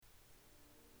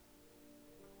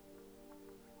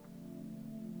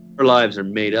our lives are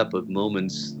made up of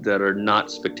moments that are not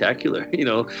spectacular,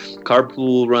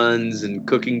 carpool runs and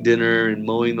cooking dinner and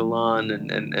mowing the lawn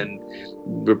and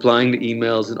replying to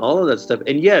emails and all of that stuff.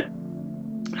 And yet,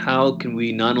 how can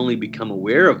we not only become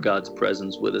aware of God's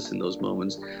presence with us in those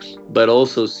moments, but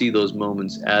also see those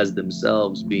moments as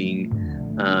themselves being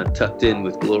tucked in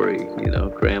with glory,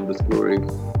 crammed with glory?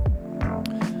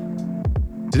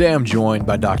 Today I'm joined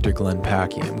by Dr. Glenn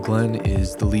Packiam. Glenn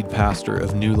is the lead pastor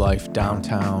of New Life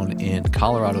downtown in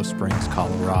Colorado Springs,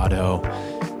 Colorado.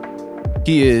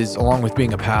 He is, along with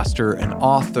being a pastor, an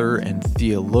author and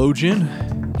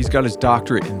theologian. He's got his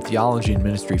doctorate in theology and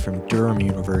ministry from Durham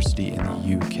University in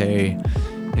the UK.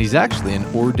 And he's actually an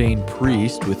ordained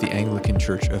priest with the Anglican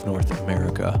Church of North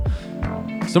America.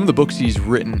 Some of the books he's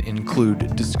written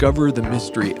include Discover the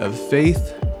Mystery of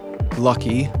Faith,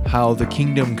 Lucky, How the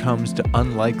Kingdom Comes to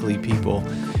Unlikely People.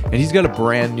 And he's got a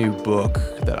brand new book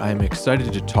that I'm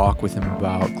excited to talk with him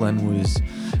about. Glenn was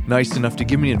nice enough to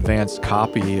give me an advanced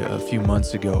copy a few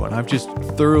months ago, and I've just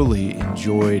thoroughly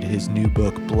enjoyed his new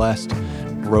book, Blessed,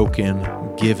 Broken,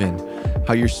 Given,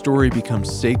 How Your Story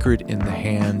Becomes Sacred in the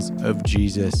Hands of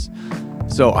Jesus.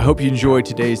 So I hope you enjoyed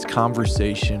today's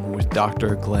conversation with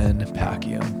Dr. Glenn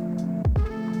Packiam.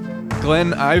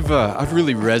 Glenn, I've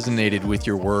really resonated with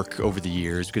your work over the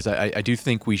years because I do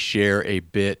think we share a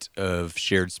bit of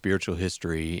shared spiritual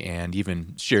history and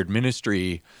even shared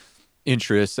ministry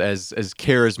interests as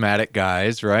charismatic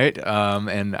guys, right?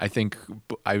 And I think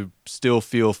I still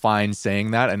feel fine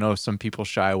saying that. I know some people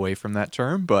shy away from that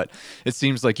term, but it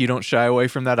seems like you don't shy away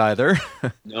from that either.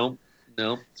 No.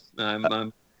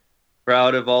 I'm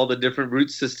proud of all the different root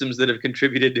systems that have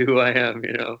contributed to who I am,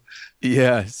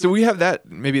 Yeah. So we have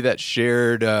maybe that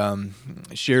shared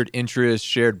interest,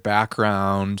 shared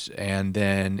background, and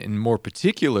then in more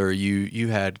particular, you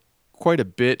had quite a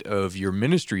bit of your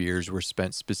ministry years were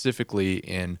spent specifically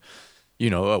in,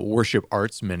 a worship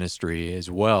arts ministry as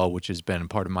well, which has been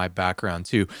part of my background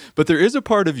too. But there is a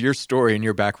part of your story and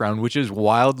your background which is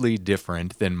wildly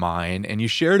different than mine, and you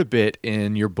shared a bit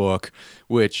in your book,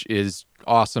 which is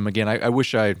awesome. Again, I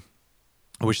wish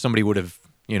somebody would have,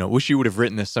 wish you would have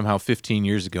written this somehow 15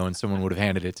 years ago and someone would have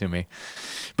handed it to me.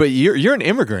 But you're an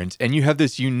immigrant and you have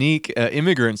this unique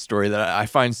immigrant story that I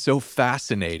find so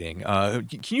fascinating.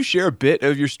 Can you share a bit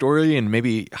of your story and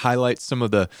maybe highlight some of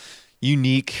the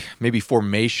unique, maybe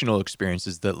formational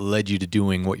experiences that led you to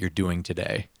doing what you're doing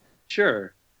today?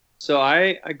 Sure. So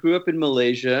I grew up in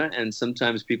Malaysia, and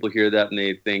sometimes people hear that and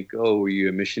they think, oh, were you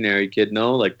a missionary kid?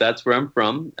 No, that's where I'm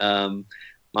from.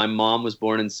 My mom was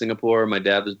born in Singapore. My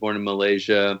dad was born in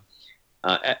Malaysia.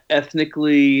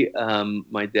 Ethnically,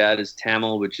 my dad is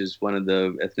Tamil, which is one of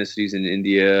the ethnicities in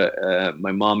India.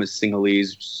 My mom is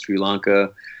Sinhalese, Sri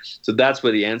Lanka. So that's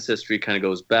where the ancestry kind of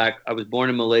goes back. I was born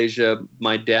in Malaysia.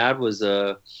 My dad was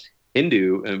a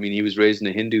Hindu. I mean, he was raised in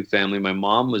a Hindu family. My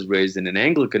mom was raised in an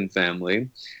Anglican family.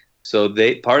 So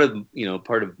part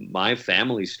of my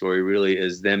family story really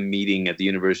is them meeting at the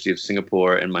University of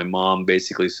Singapore and my mom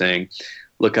basically saying,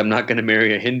 look, I'm not going to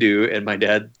marry a Hindu, and my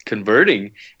dad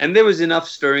converting. And there was enough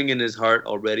stirring in his heart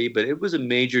already, but it was a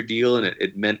major deal, and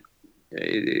it meant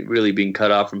it really being cut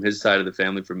off from his side of the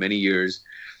family for many years.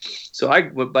 So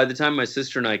by the time my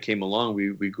sister and I came along,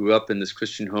 we grew up in this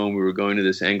Christian home. We were going to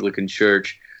this Anglican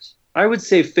church. I would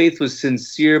say faith was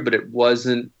sincere, but it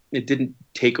didn't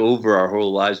take over our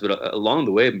whole lives. But along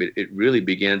the way, the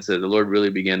Lord really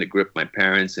began to grip my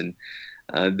parents, and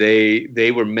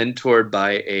they were mentored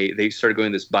they started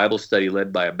going to this Bible study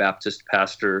led by a Baptist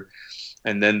pastor.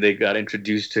 And then they got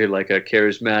introduced to a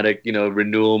charismatic,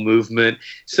 renewal movement.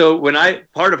 So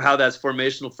part of how that's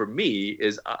formational for me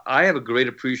is I have a great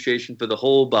appreciation for the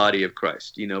whole body of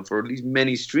Christ, for these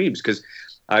many streams, because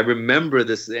I remember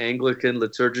this Anglican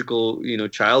liturgical,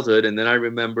 childhood. And then I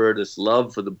remember this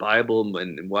love for the Bible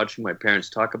and watching my parents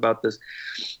talk about this.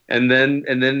 And then,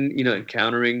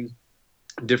 encountering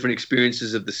different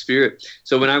experiences of the Spirit.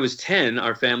 So when I was 10,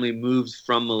 our family moved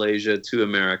from Malaysia to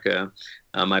America.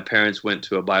 My parents went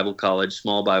to a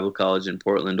small Bible college in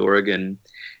Portland, Oregon.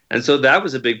 And so that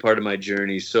was a big part of my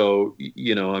journey. So,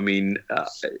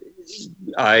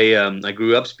 I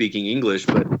grew up speaking English,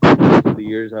 but over the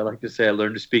years, I like to say I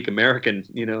learned to speak American,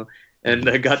 and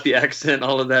I got the accent,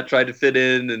 all of that, tried to fit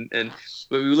in.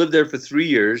 But we lived there for 3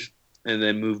 years and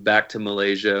then moved back to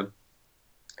Malaysia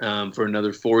for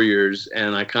another 4 years.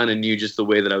 And I kind of knew just the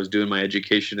way that I was doing my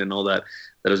education and all that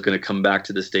I was going to come back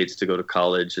to the States to go to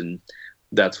college. And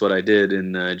that's what I did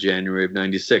in January of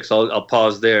 '96. I'll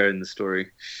pause there in the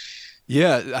story.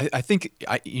 Yeah, I think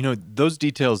those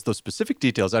details, those specific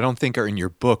details, I don't think are in your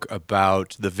book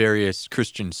about the various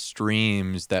Christian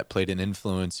streams that played an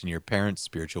influence in your parents'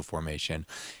 spiritual formation.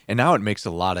 And now it makes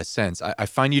a lot of sense. I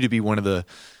find you to be one of the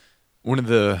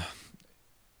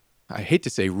I hate to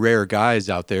say rare guys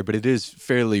out there, but it is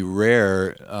fairly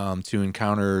rare to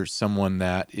encounter someone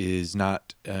that is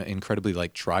not incredibly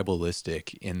like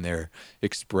tribalistic in their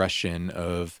expression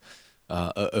of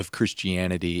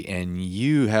Christianity. And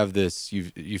you have this.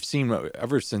 You've seen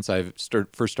ever since I've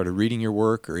first started reading your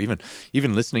work, or even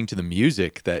listening to the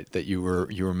music that you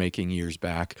were making years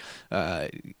back.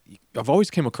 I've always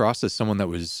came across as someone that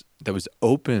was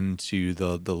open to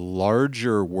the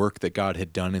larger work that God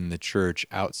had done in the church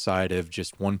outside of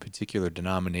just one particular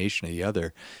denomination or the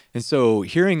other. And so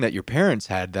hearing that your parents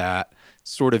had that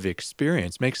sort of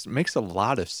experience makes a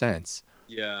lot of sense.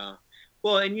 Yeah.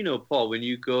 Well, and Paul, when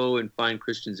you go and find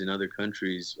Christians in other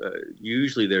countries,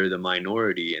 usually they're the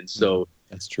minority, and so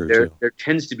That's true there too. there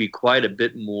tends to be quite a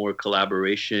bit more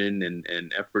collaboration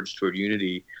and efforts toward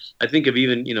unity. I think of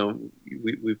even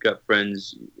we've got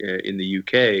friends in the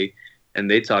UK, and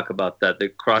they talk about that the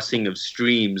crossing of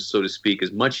streams, so to speak,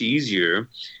 is much easier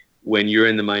when you're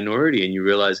in the minority and you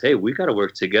realize, hey, we got to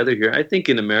work together here. I think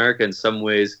in America, in some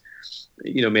ways,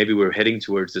 maybe we're heading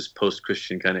towards this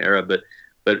post-Christian kind of era, but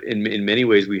in many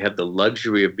ways we have the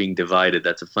luxury of being divided.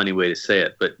 That's a funny way to say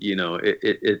it, but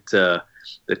the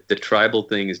tribal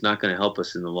thing is not going to help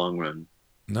us in the long run.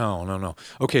 No, no, no.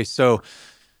 Okay, so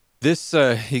this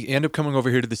you end up coming over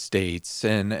here to the States,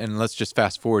 and let's just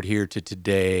fast forward here to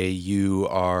today. You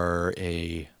are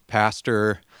a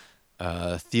pastor,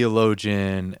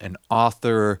 theologian, an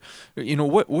author.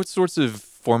 What sorts of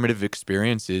formative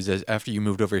experiences as after you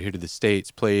moved over here to the States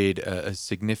played a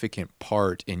significant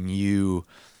part in you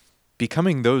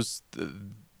becoming those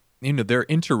they're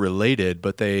interrelated,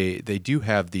 but they do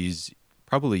have these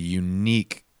probably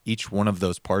unique, each one of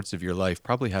those parts of your life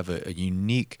probably have a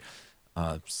unique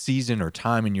season or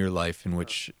time in your life in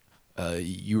which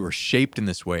you were shaped in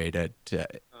this way to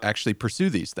actually pursue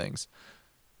these things.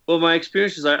 Well, my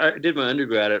experience is I did my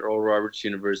undergrad at Oral Roberts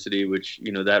University, which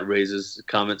that raises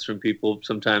comments from people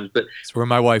sometimes. But It's where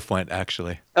my wife went,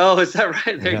 actually. oh, is that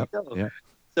right? There Yeah, you go. yeah.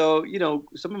 So,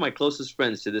 some of my closest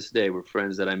friends to this day were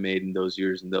friends that I made in those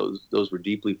years, and those were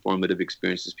deeply formative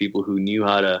experiences. People who knew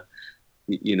how to,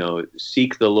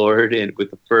 seek the Lord and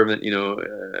with a fervent,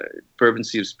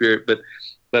 fervency of spirit,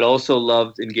 but also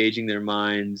loved engaging their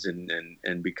minds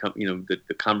and become,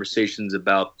 the conversations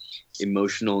about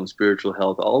emotional and spiritual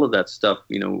health, all of that stuff.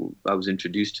 I was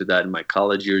introduced to that in my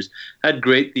college years. Had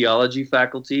great theology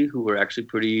faculty who were actually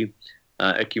pretty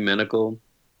ecumenical.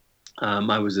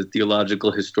 I was a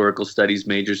theological historical studies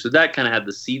major, so that kind of had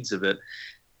the seeds of it.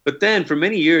 But then for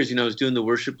many years, I was doing the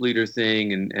worship leader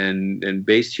thing and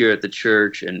based here at the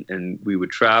church, and we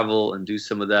would travel and do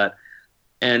some of that.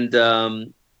 And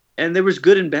there was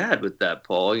good and bad with that,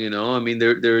 Paul. I mean,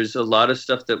 there's a lot of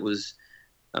stuff that was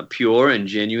pure and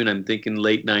genuine. I'm thinking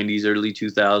late '90s, early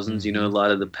 2000s. A Hmm.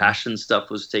 lot of the Hmm. passion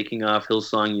stuff was taking off.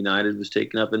 Hillsong United was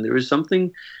taking up, and there was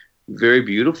something very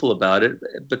beautiful about it.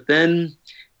 But then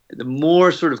the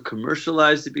more sort of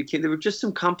commercialized it became, there were just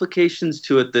some complications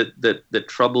to it that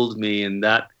troubled me, and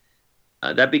that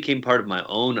became part of my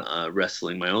own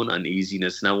wrestling, my own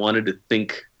uneasiness, and I wanted to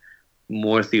think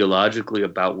more theologically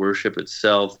about worship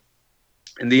itself.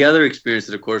 And the other experience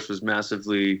that, of course, was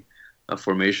massively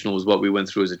formational was what we went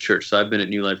through as a church. So I've been at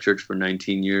New Life Church for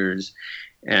 19 years,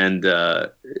 and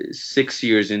 6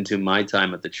 years into my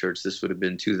time at the church, this would have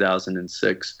been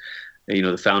 2006.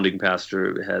 The founding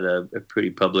pastor had a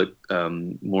pretty public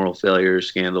moral failure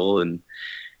scandal, and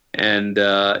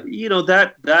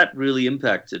that really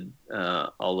impacted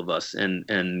all of us.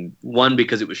 And one,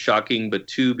 because it was shocking, but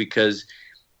two, because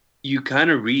you kind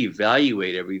of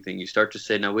reevaluate everything. You start to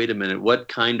say, now wait a minute, what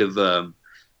kind of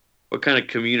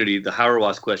community? The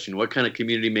Hauerwas question: what kind of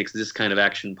community makes this kind of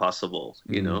action possible?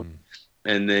 Mm.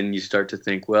 And then you start to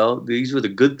think, well, these were the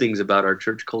good things about our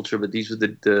church culture, but these were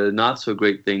the not so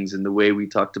great things, and the way we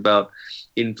talked about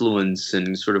influence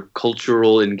and sort of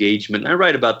cultural engagement. And I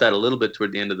write about that a little bit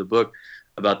toward the end of the book,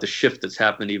 about the shift that's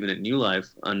happened even at New Life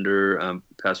under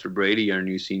Pastor Brady, our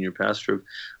new senior pastor,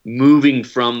 moving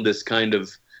from this kind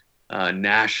of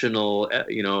national,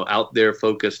 out there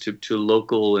focus to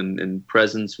local and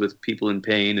presence with people in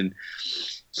pain. And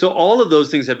so all of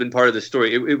those things have been part of the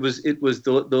story.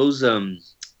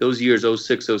 Those years,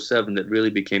 '06, '07, that really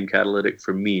became catalytic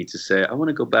for me to say, I want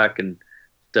to go back and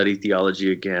study theology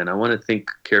again. I want to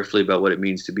think carefully about what it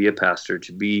means to be a pastor,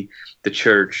 to be the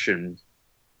church, and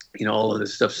all of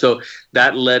this stuff. So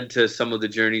that led to some of the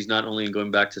journeys, not only in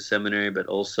going back to seminary, but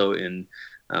also in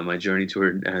my journey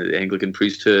toward the Anglican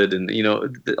priesthood, and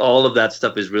all of that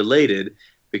stuff is related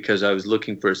because I was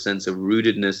looking for a sense of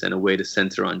rootedness and a way to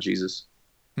center on Jesus.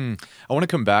 I want to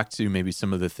come back to maybe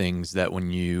some of the things that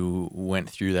when you went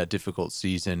through that difficult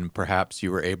season, perhaps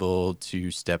you were able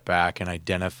to step back and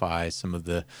identify some of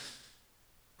the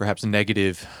perhaps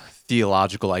negative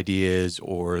theological ideas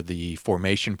or the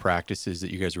formation practices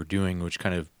that you guys were doing, which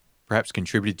kind of perhaps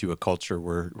contributed to a culture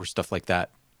where stuff like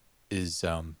that is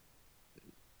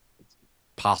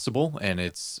possible, and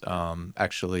it's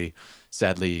actually,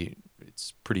 sadly,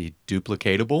 it's pretty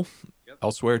duplicatable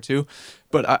elsewhere too.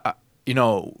 But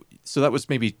so that was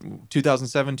maybe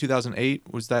 2007,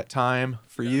 2008 was that time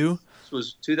for you? This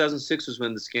was 2006 was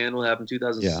when the scandal happened.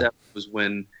 2007 was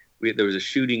when there was a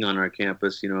shooting on our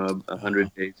campus.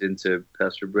 100 days into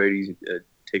Pastor Brady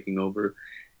taking over,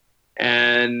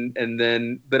 and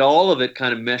then, but all of it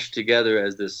kind of meshed together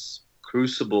as this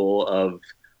crucible of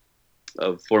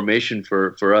formation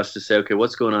for us to say, okay,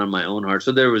 what's going on in my own heart?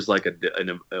 So there was like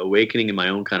an awakening in my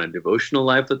own kind of devotional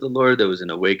life with the Lord. There was an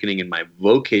awakening in my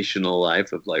vocational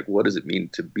life of like, what does it mean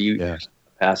to be a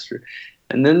pastor?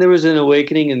 And then there was an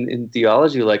awakening in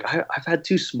theology. Like I've had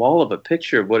too small of a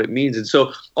picture of what it means. And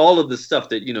so all of the stuff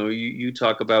that, you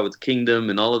talk about with kingdom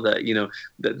and all of that,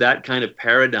 that kind of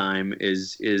paradigm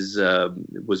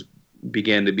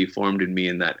began to be formed in me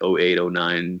in that 08,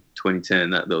 09,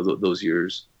 2010, those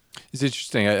years. It's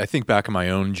interesting. I think back on my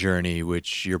own journey,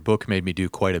 which your book made me do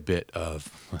quite a bit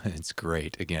of. It's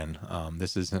great. Again,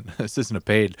 this isn't a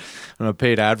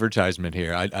paid advertisement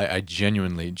here. I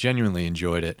genuinely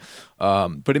enjoyed it.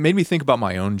 But it made me think about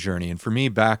my own journey. And for me,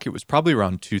 back, it was probably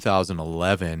around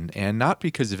 2011, and not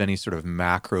because of any sort of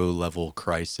macro level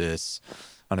crisis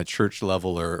on a church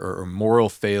level or moral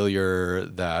failure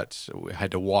that I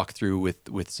had to walk through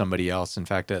with somebody else. In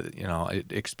fact, I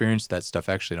experienced that stuff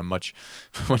actually at a much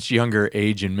younger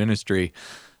age in ministry.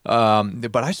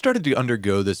 But I started to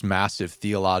undergo this massive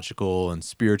theological and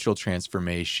spiritual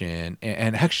transformation,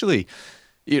 and actually,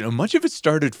 much of it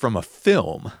started from a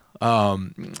film.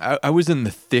 I was in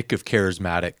the thick of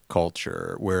charismatic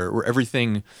culture where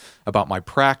everything about my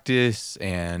practice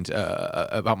and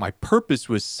about my purpose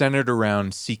was centered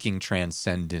around seeking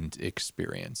transcendent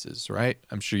experiences, right?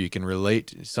 I'm sure you can relate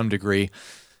to some degree,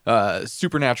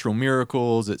 supernatural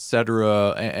miracles,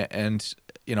 etc. And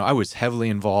I was heavily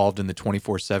involved in the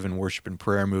 24/7 worship and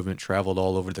prayer movement, traveled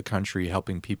all over the country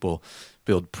helping people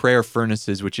build prayer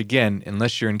furnaces, which again,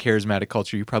 unless you're in charismatic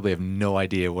culture, you probably have no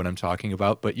idea what I'm talking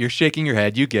about, but you're shaking your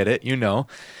head. You get it.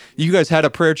 You guys had a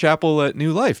prayer chapel at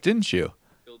New Life, didn't you?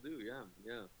 Still do.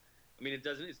 Yeah. I mean,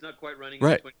 it's not quite running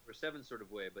right. in a 24/7 sort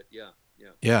of way, but yeah.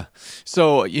 Yeah.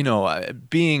 So,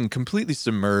 being completely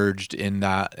submerged in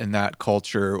that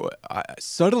culture,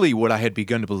 subtly what I had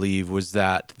begun to believe was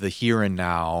that the here and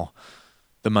now,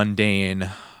 the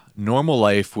mundane, normal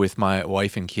life with my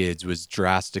wife and kids was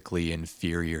drastically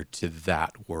inferior to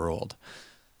that world.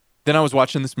 Then I was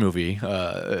watching this movie,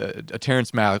 a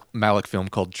Terrence Malick film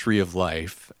called Tree of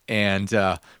Life, and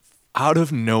out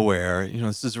of nowhere,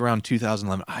 this is around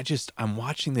 2011, I'm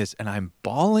watching this and I'm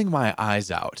bawling my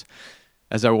eyes out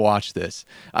as I watch this.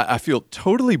 I feel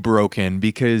totally broken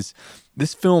because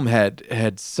this film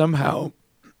had somehow,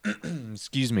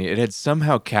 excuse me, it had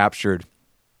somehow captured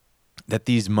that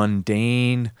these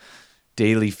mundane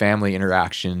daily family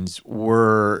interactions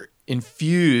were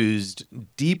infused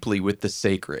deeply with the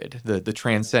sacred, the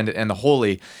transcendent and the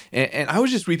holy. And I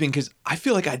was just weeping because I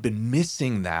feel like I'd been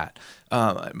missing that.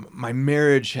 My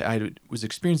marriage, I was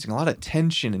experiencing a lot of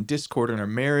tension and discord in our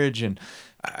marriage, and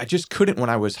I just couldn't, when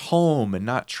I was home and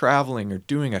not traveling or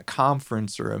doing a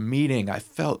conference or a meeting, I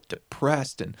felt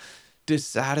depressed and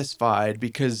dissatisfied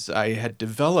because I had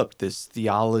developed this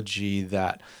theology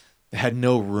that had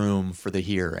no room for the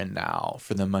here and now,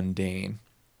 for the mundane.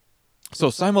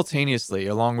 So simultaneously,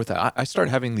 along with that, I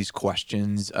started having these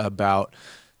questions about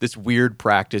this weird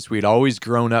practice we'd always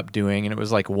grown up doing, and it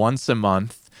was like once a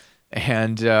month.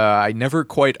 And I never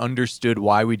quite understood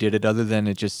why we did it, other than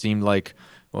it just seemed like,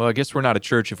 well, I guess we're not a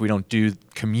church if we don't do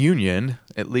communion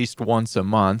at least once a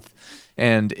month.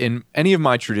 And in any of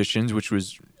my traditions, which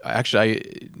was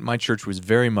actually, my church was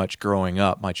very much growing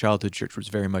up. My childhood church was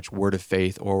very much Word of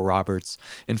Faith, Oral Roberts.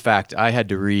 In fact, I had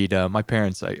to read, my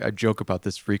parents, I joke about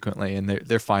this frequently, and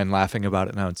they're fine laughing about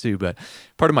it now too, but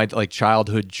part of my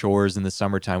childhood chores in the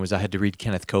summertime was I had to read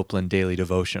Kenneth Copeland daily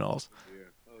devotionals.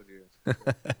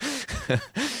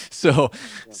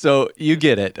 So you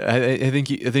get it. I think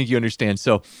you understand.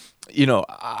 So,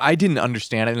 I didn't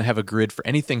understand. I didn't have a grid for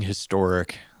anything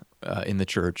historic in the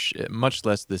church, much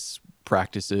less this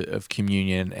practice of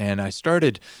communion, and I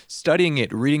started studying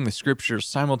it, reading the scriptures,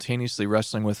 simultaneously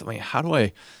wrestling with, like, how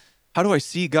do I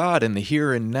see God in the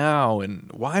here and now?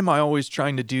 And why am I always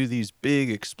trying to do these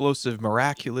big, explosive,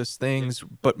 miraculous things,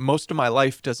 but most of my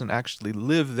life doesn't actually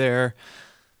live there?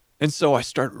 And so I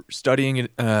start studying,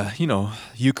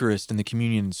 Eucharist and the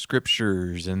communion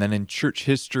scriptures, and then in church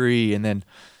history, and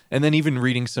then even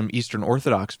reading some Eastern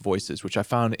Orthodox voices, which I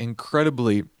found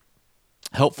incredibly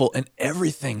helpful. And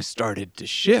everything started to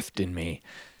shift in me.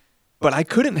 But I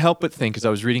couldn't help but think, as I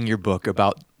was reading your book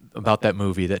about that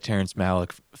movie, that Terrence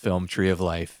Malick film, Tree of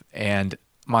Life, and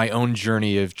my own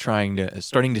journey of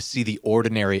starting to see the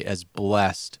ordinary as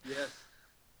blessed. Yes.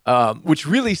 Which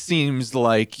really seems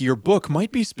like your book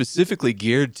might be specifically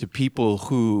geared to people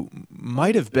who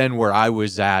might have been where I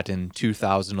was at in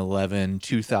 2011,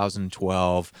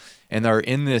 2012, and are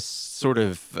in this sort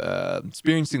of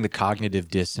experiencing the cognitive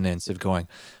dissonance of going,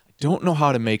 I don't know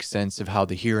how to make sense of how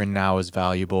the here and now is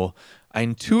valuable. I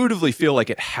intuitively feel like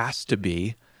it has to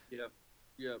be.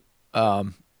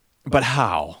 Yep. But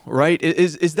how, right?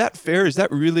 Is that fair? Is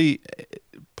that really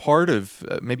part of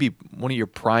maybe one of your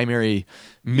primary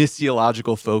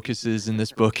missiological focuses in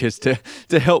this book, is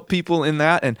to help people in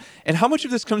that? And how much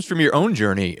of this comes from your own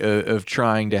journey of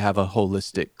trying to have a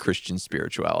holistic Christian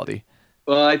spirituality?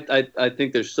 Well, I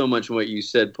think there's so much in what you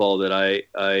said, Paul, that I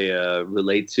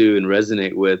relate to and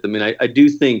resonate with. I mean, I do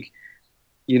think,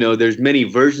 there's many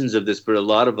versions of this, but a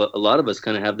lot of us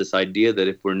kind of have this idea that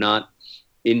if we're not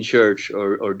in church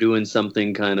or doing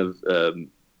something kind of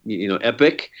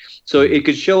epic, so it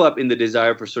could show up in the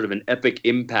desire for sort of an epic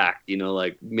impact,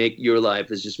 like make your life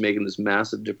is just making this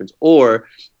massive difference, or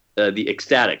the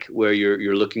ecstatic, where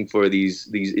you're looking for these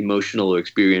emotional or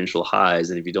experiential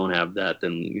highs, and if you don't have that,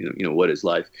 then what is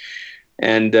life?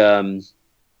 And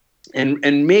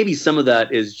maybe some of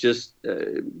that is just,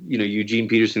 Eugene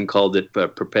Peterson called it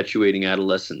perpetuating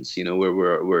adolescence, where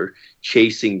we're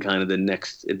chasing kind of the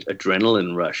next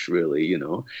adrenaline rush, really,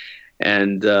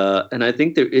 And I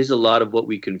think there is a lot of what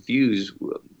we confuse,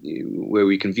 where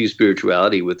we confuse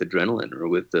spirituality with adrenaline, or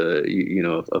with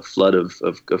a flood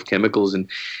of chemicals,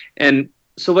 and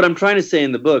so what I'm trying to say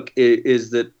in the book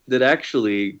is that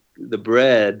actually the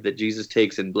bread that Jesus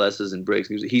takes and blesses and breaks,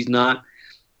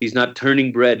 He's not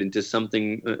turning bread into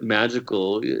something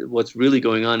magical. What's really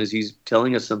going on is he's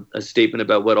telling us a statement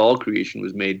about what all creation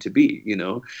was made to be.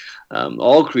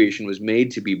 All creation was made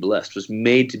to be blessed, was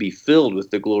made to be filled with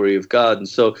the glory of God. And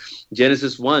so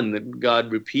Genesis 1, that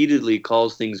God repeatedly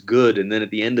calls things good, and then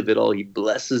at the end of it all, he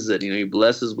blesses it. He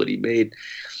blesses what he made.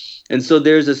 And so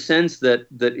there's a sense that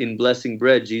in blessing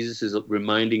bread, Jesus is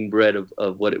reminding bread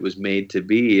of what it was made to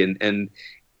be.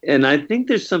 And I think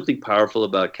there's something powerful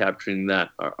about capturing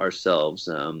that ourselves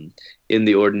in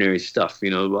the ordinary stuff.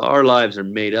 Our lives are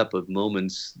made up of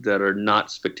moments that are not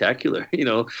spectacular.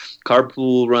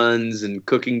 Carpool runs and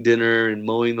cooking dinner and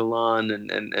mowing the lawn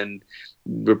and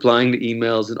replying to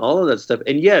emails and all of that stuff.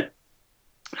 And yet,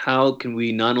 how can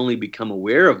we not only become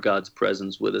aware of God's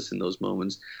presence with us in those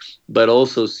moments, but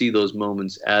also see those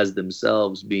moments as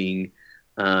themselves being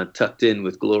tucked in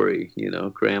with glory,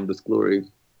 crammed with glory?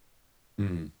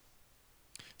 Mm-hmm.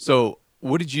 So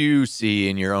what did you see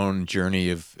in your own journey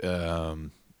of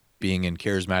being in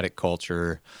charismatic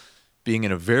culture, being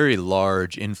in a very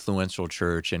large, influential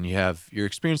church, and you're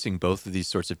experiencing both of these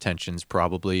sorts of tensions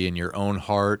probably in your own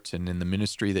heart and in the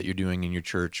ministry that you're doing in your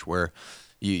church, where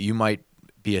you might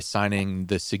be assigning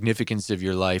the significance of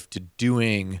your life to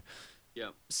doing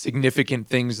significant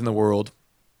things in the world.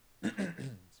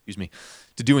 Excuse me,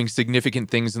 to doing significant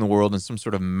things in the world in some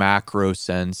sort of macro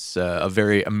sense, a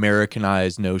very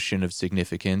Americanized notion of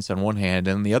significance on one hand,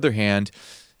 and on the other hand,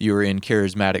 you're in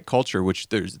charismatic culture, which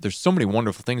there's so many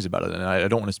wonderful things about it, and I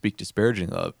don't want to speak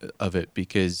disparaging of it,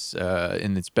 because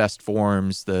in its best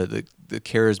forms, the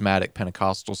charismatic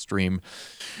Pentecostal stream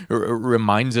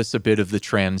reminds us a bit of the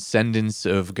transcendence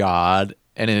of God,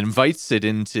 and it invites it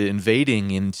into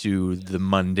invading into the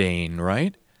mundane,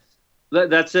 right?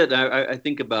 That's it. I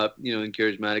think about, in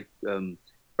charismatic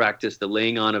practice, the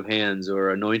laying on of hands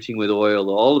or anointing with oil,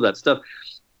 all of that stuff.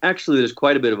 Actually, there's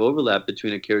quite a bit of overlap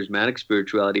between a charismatic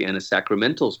spirituality and a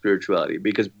sacramental spirituality,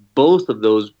 because both of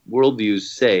those worldviews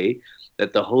say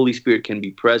that the Holy Spirit can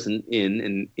be present in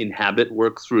and inhabit,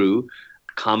 work through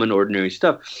common, ordinary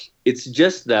stuff. It's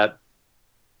just that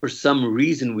for some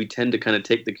reason we tend to kind of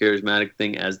take the charismatic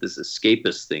thing as this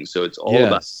escapist thing. So it's all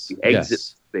about the exit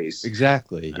space.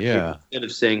 Exactly. Yeah. Instead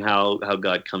of saying how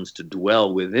God comes to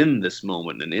dwell within this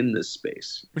moment and in this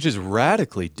space. Which is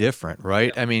radically different,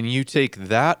 right? Yeah. I mean, you take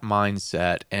that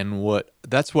mindset, and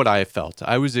that's what I felt.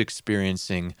 I was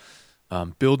experiencing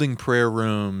building prayer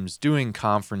rooms, doing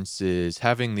conferences,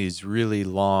 having these really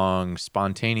long,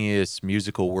 spontaneous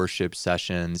musical worship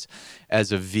sessions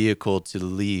as a vehicle to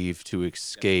leave, to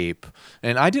escape.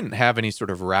 And I didn't have any sort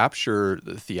of rapture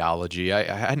theology. I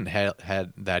hadn't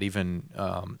had that even,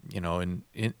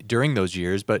 during those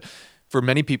years. But for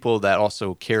many people that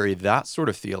also carry that sort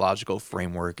of theological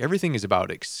framework, everything is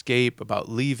about escape, about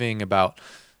leaving,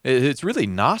 it's really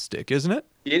Gnostic, isn't it?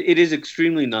 It is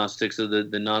extremely Gnostic. So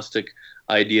the Gnostic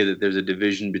idea that there's a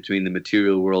division between the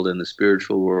material world and the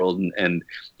spiritual world, and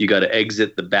you got to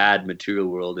exit the bad material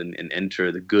world and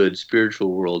enter the good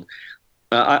spiritual world.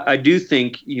 I do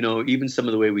think, even some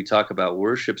of the way we talk about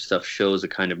worship stuff shows a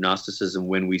kind of Gnosticism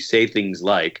when we say things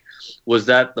like, was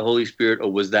that the Holy Spirit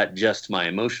or was that just my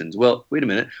emotions? Well, wait a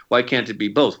minute. Why can't it be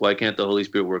both? Why can't the Holy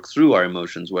Spirit work through our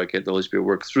emotions? Why can't the Holy Spirit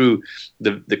work through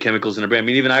the chemicals in our brain? I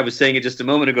mean, even I was saying it just a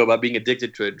moment ago about being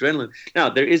addicted to adrenaline. Now,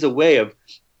 there is a way of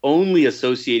only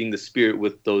associating the Spirit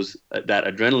with that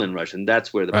adrenaline rush, and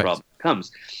that's where the problem comes,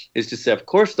 is to say, of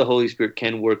course, the Holy Spirit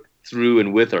can work through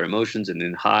and with our emotions and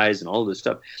in highs and all this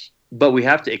stuff, but we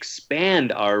have to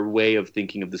expand our way of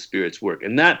thinking of the Spirit's work.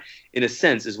 And that, in a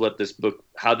sense, is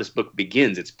how this book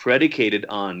begins. It's predicated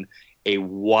on a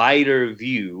wider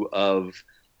view of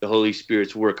the Holy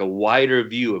Spirit's work, a wider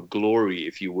view of glory,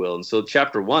 if you will. And so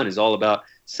chapter 1 is all about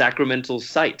sacramental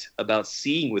sight, about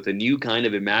seeing with a new kind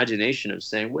of imagination of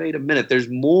saying, wait a minute, there's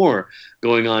more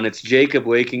going on. It's Jacob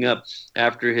waking up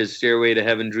after his stairway to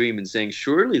heaven dream and saying,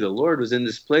 surely the Lord was in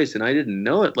this place and I didn't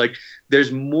know it. Like,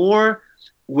 there's more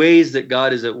ways that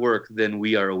God is at work than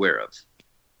we are aware of.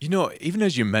 Even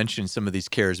as you mentioned some of these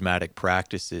charismatic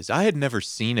practices, I had never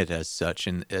seen it as such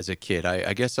as a kid.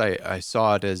 I guess I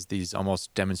saw it as these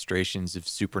almost demonstrations of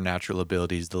supernatural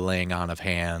abilities, the laying on of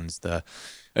hands, the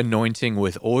anointing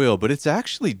with oil, but it's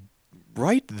actually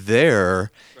right there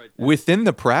within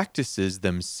the practices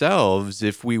themselves.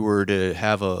 If we were to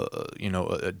have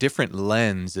a different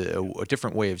lens, a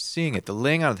different way of seeing it, the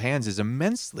laying on of hands is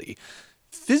immensely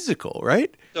physical,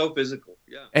 right? So physical.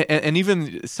 Yeah. And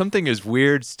even something as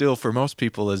weird still for most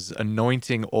people as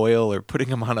anointing oil or putting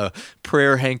them on a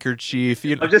prayer handkerchief.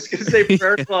 I'm just going to say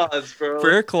prayer cloths, bro.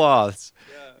 Prayer cloths.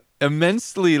 Yeah.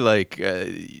 Immensely it's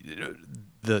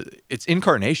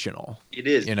incarnational. It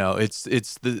is.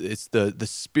 It's the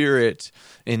Spirit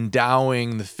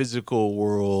endowing the physical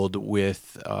world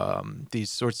with these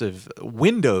sorts of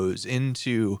windows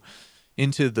into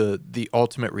the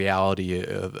ultimate reality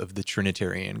of the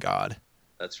Trinitarian God.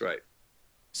 That's right.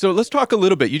 So let's talk a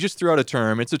little bit. You just threw out a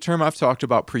term. It's a term I've talked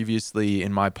about previously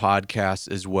in my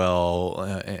podcast as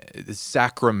well,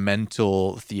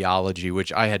 sacramental theology,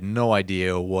 which I had no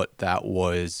idea what that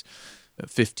was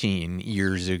 15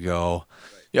 years ago.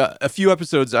 Right. Yeah, a few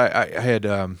episodes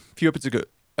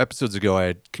episodes ago, I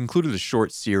had concluded a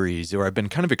short series where I've been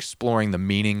kind of exploring the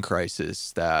meaning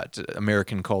crisis that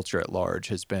American culture at large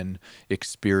has been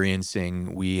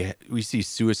experiencing. We see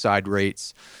suicide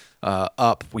rates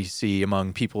up. We see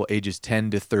among people ages 10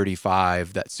 to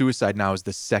 35 that suicide now is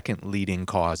the second leading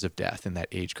cause of death in that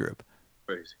age group.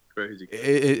 Crazy.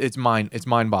 It's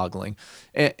mind-boggling.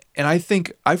 And I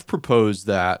think I've proposed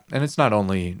that, and it's not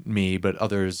only me, but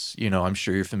others, I'm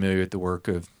sure you're familiar with the work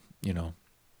of,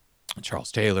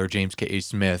 Charles Taylor, James K.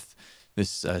 Smith,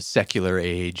 this secular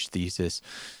age thesis,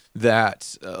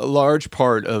 that a large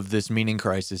part of this meaning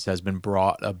crisis has been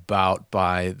brought about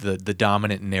by the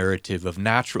dominant narrative of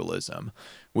naturalism,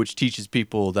 which teaches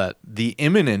people that the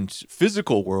immanent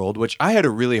physical world, which I had a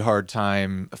really hard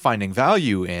time finding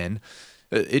value in,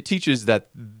 it teaches that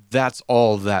that's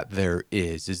all that there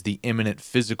is the immanent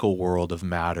physical world of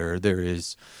matter. There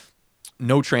is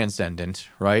no transcendent,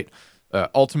 right?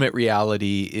 Ultimate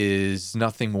reality is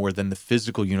nothing more than the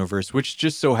physical universe, which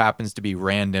just so happens to be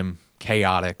random,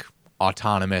 chaotic,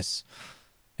 autonomous,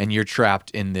 and you're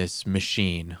trapped in this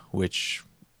machine, which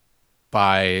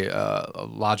by a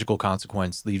logical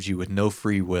consequence leaves you with no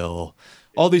free will.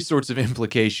 All these sorts of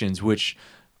implications, which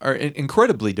are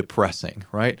incredibly depressing,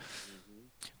 right?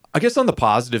 I guess on the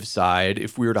positive side,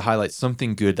 if we were to highlight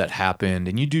something good that happened,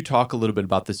 and you do talk a little bit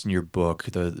about this in your book,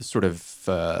 the sort of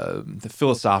the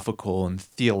philosophical and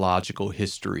theological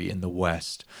history in the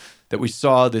West, that we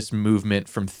saw this movement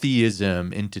from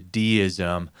theism into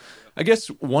deism. I guess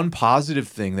one positive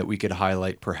thing that we could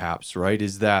highlight perhaps, right,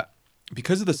 is that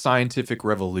because of the scientific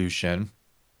revolution,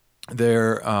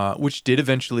 which did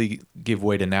eventually give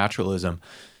way to naturalism,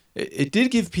 it did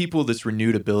give people this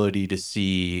renewed ability to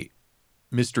see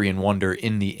mystery and wonder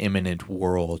in the immanent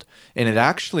world. And it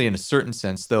actually, in a certain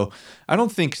sense, though, I don't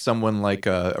think someone like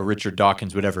a Richard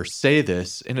Dawkins would ever say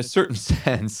this, in a certain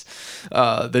sense,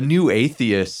 the new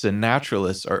atheists and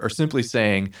naturalists are simply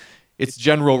saying it's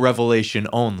general revelation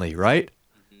only, right?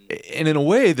 And in a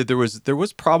way that there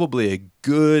was probably a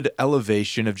good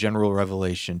elevation of general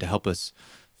revelation to help us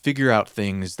figure out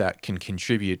things that can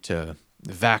contribute to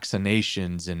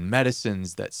vaccinations and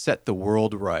medicines that set the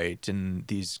world right, and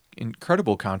these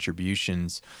incredible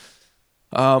contributions.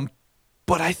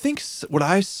 But I think what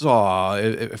I saw,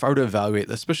 if I were to evaluate,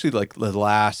 especially like the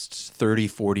last 30,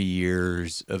 40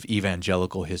 years of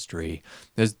evangelical history,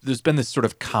 there's been this sort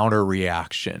of counter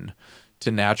reaction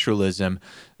to naturalism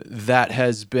that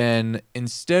has been,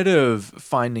 instead of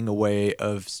finding a way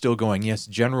of still going, yes,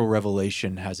 general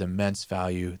revelation has immense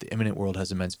value, the immanent world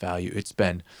has immense value, it's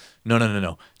been,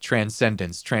 no,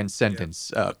 transcendence,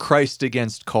 Christ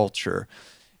against culture.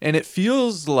 And it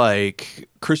feels like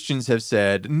Christians have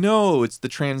said, no, it's the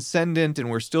transcendent, and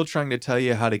we're still trying to tell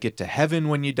you how to get to heaven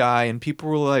when you die. And people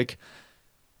were like,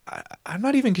 I'm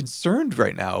not even concerned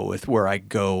right now with where I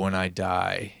go when I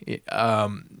die.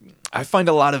 I find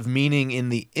a lot of meaning in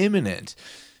the immanent.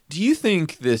 Do you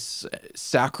think this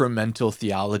sacramental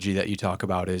theology that you talk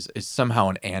about is somehow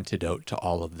an antidote to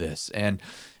all of this? And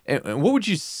what would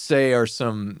you say are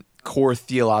some core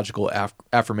theological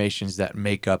affirmations that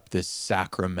make up this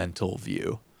sacramental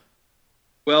view?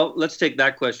 Well, let's take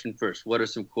that question first. What are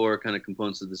some core kind of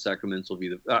components of the sacramental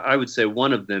view? I would say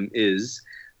one of them is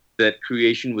that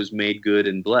creation was made good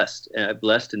and blessed,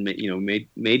 blessed and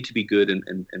made to be good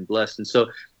and blessed. And so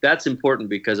that's important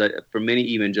because for many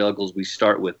evangelicals, we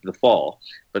start with the fall,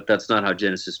 but that's not how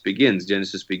Genesis begins.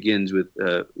 Genesis begins with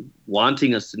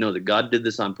wanting us to know that God did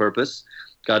this on purpose.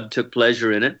 God took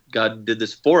pleasure in it. God did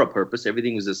this for a purpose.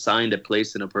 Everything was assigned a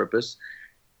place and a purpose.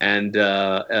 And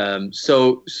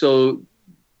so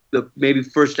the maybe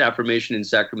first affirmation in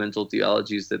sacramental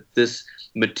theology is that this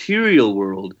material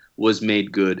world was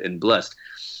made good and blessed.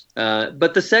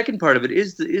 But the second part of it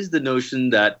is the notion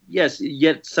that, yes,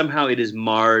 yet somehow it is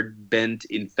marred, bent,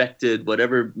 infected,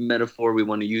 whatever metaphor we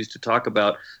want to use to talk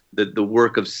about the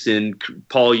work of sin.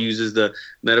 Paul uses the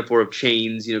metaphor of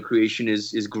chains. Creation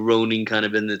is groaning kind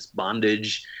of in its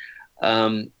bondage.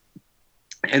 And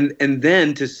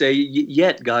then to say,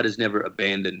 yet God has never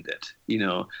abandoned it.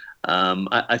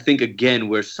 I think, again,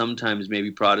 where sometimes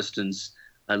maybe Protestants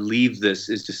leave this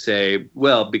is to say,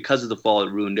 well, because of the fall,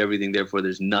 it ruined everything. Therefore,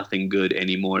 there's nothing good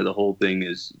anymore. The whole thing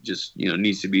is just,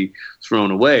 needs to be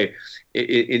thrown away.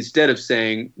 Instead of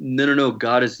saying, no,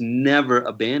 God has never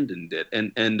abandoned it.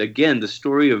 And again, the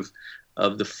story of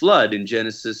the flood in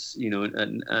Genesis,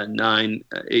 9,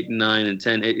 8, and 9, and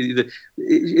 10,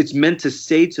 it's meant to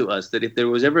say to us that if there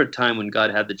was ever a time when God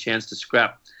had the chance to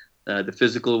scrap the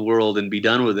physical world and be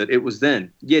done with it, it was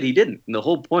then. Yet he didn't. And the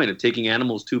whole point of taking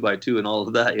animals 2 by 2 and all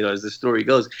of that, as the story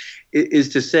goes, is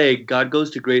to say God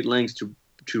goes to great lengths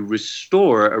to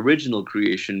restore original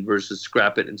creation versus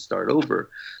scrap it and start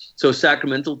over. So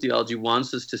sacramental theology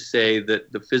wants us to say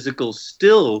that the physical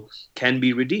still can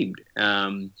be redeemed.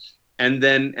 And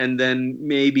then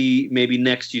maybe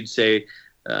next you'd say,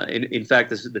 in fact,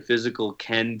 the physical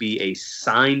can be a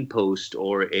signpost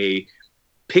or a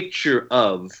picture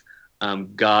of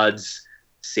God's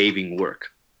saving work.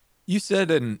 You said,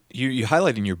 and you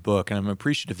highlight in your book, and I'm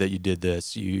appreciative that you did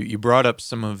this, you brought up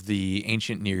some of the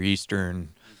ancient Near Eastern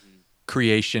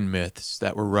creation myths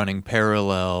that were running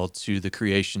parallel to the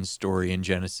creation story in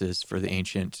Genesis for the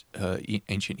ancient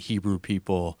Hebrew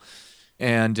people.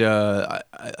 And I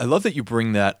love that you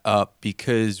bring that up,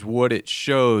 because what it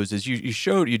shows is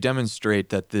you demonstrate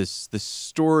that this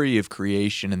story of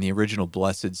creation and the original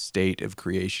blessed state of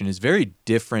creation is very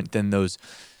different than those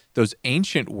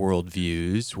ancient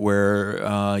worldviews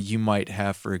where you might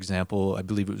have, for example, I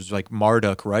believe it was like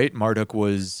Marduk, right? Marduk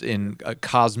was in a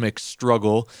cosmic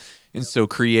struggle. And so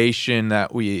creation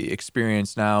that we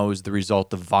experience now is the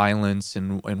result of violence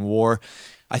and war.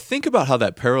 I think about how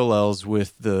that parallels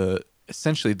with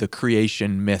essentially the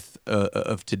creation myth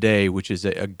of today, which is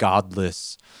a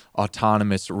godless,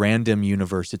 autonomous, random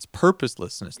universe. It's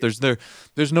purposelessness.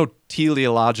 There's no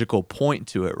teleological point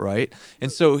to it, right?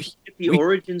 And so if the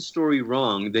origin story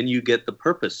wrong, then you get the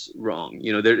purpose wrong.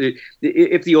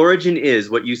 If the origin is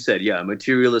what you said, a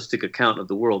materialistic account of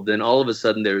the world, then all of a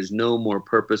sudden there is no more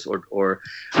purpose or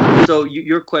so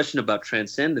your question about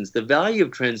transcendence, the value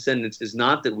of transcendence is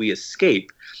not that we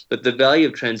escape, but the value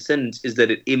of transcendence is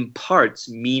that it imparts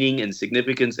meaning and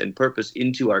significance and purpose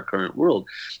into our current world.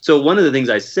 So one of the things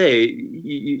I say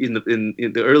in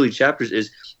the early chapters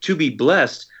is to be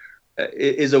blessed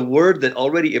is a word that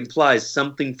already implies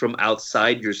something from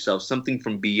outside yourself, something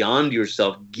from beyond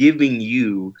yourself, giving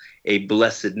you a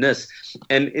blessedness.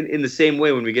 And in the same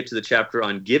way, when we get to the chapter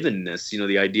on givenness,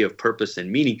 the idea of purpose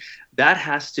and meaning, that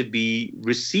has to be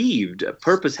received.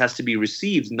 Purpose has to be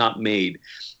received, not made.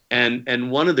 And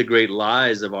one of the great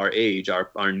lies of our age,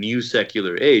 our new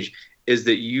secular age, is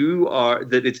that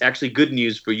it's actually good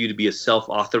news for you to be a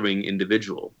self-authoring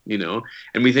individual,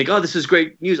 And we think, oh, this is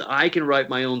great news. I can write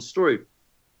my own story.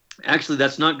 Actually,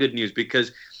 that's not good news,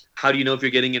 because how do you know if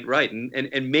you're getting it right?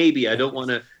 And maybe, I don't want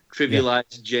to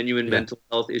trivialize genuine mental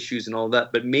health issues and all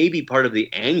that, but maybe part of the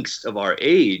angst of our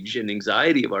age and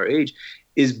anxiety of our age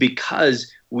is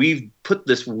because we've put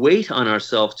this weight on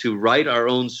ourselves to write our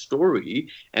own story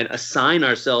and assign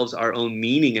ourselves our own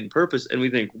meaning and purpose. And we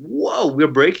think, whoa, we're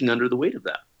breaking under the weight of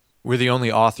that. We're the only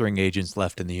authoring agents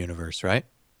left in the universe, right?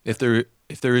 If there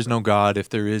is no God, if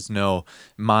there is no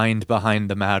mind behind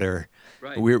the matter,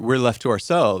 right, we're left to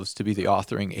ourselves to be the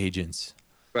authoring agents.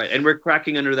 Right, and we're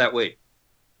cracking under that weight.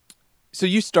 So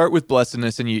you start with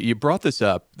blessedness, and you brought this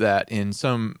up, that in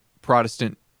some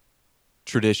Protestant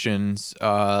traditions,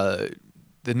 the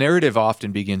narrative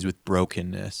often begins with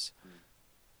brokenness.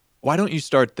 Why don't you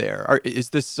start there?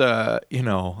 Is this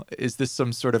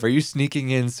some sort of, are you sneaking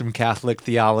in some Catholic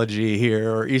theology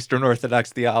here or Eastern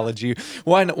Orthodox theology?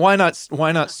 Why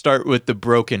not start with the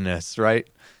brokenness, right?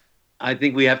 I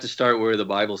think we have to start where the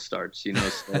Bible starts,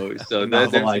 So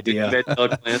Novel idea.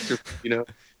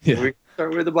 Yeah. We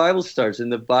start where the Bible starts.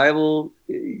 And the Bible,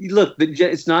 look,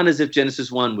 it's not as if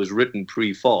Genesis 1 was written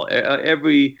pre-fall.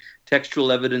 Every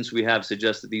textual evidence we have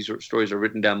suggests that these stories are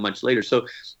written down much later. So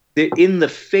in the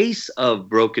face of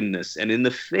brokenness and in the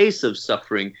face of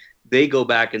suffering, they go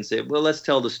back and say, well, let's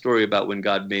tell the story about when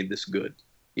God made this good,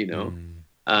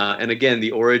 And again,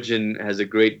 the origin has a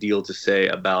great deal to say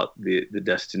about the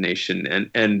destination.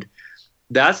 And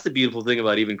that's the beautiful thing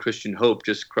about even Christian hope,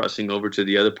 just crossing over to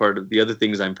the other part of the other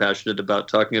things I'm passionate about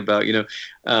talking about.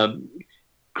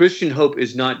 Christian hope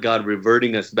is not God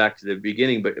reverting us back to the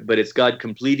beginning, but it's God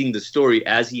completing the story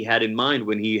as he had in mind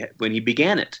when he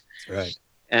began it. Right.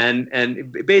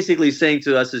 And basically saying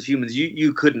to us as humans,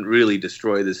 you couldn't really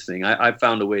destroy this thing. I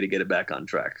found a way to get it back on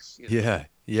track. Yeah.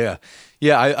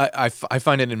 I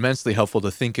find it immensely helpful to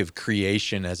think of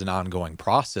creation as an ongoing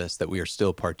process that we are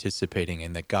still participating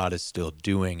in, that God is still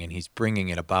doing, and he's bringing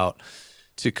it about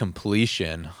to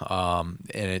completion. And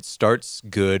it starts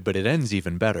good, but it ends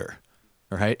even better.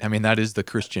 Right? I mean, that is the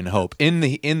Christian hope in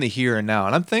the here and now.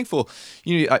 And I'm thankful,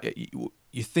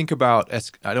 you think about,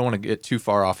 I don't want to get too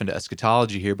far off into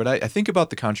eschatology here, but I think about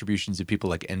the contributions of people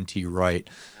like N.T. Wright,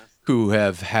 who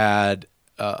have had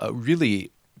a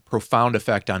really profound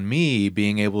effect on me,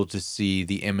 being able to see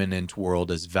the imminent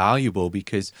world as valuable,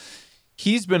 because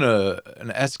he's been an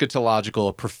eschatological,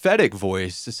 a prophetic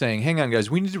voice saying, hang on, guys,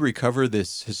 we need to recover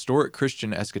this historic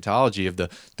Christian eschatology of the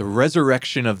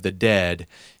resurrection of the dead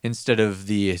instead of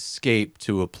the escape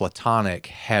to a Platonic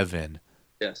heaven.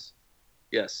 Yes.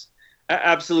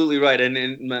 Absolutely right.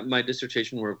 And my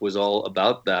dissertation work was all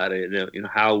about that,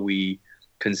 how we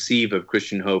conceive of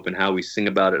Christian hope and how we sing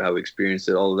about it, how we experience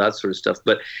it, all of that sort of stuff.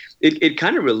 But it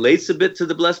kind of relates a bit to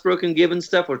the blessed, broken, given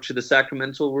stuff, or to the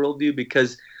sacramental worldview,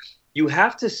 because you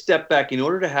have to step back in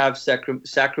order to have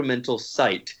sacramental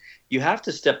sight. You have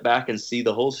to step back and see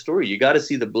the whole story. You got to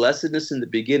see the blessedness in the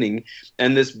beginning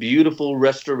and this beautiful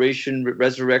resurrection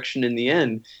in the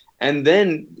end. And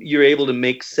then you're able to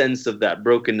make sense of that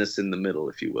brokenness in the middle,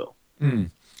 if you will.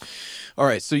 All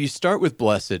right, so you start with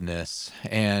blessedness,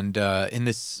 and in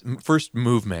this first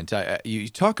movement, you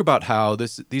talk about how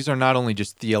these are not only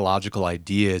just theological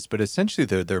ideas, but essentially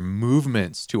they're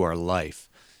movements to our life,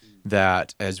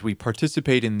 that as we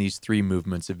participate in these three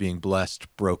movements of being blessed,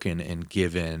 broken, and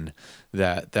given,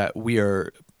 that we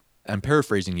are, I'm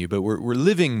paraphrasing you, but we're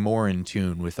living more in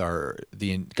tune with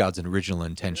God's original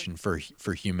intention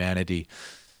for humanity.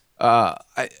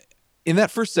 In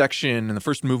that first section, in the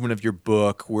first movement of your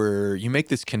book, where you make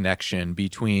this connection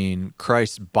between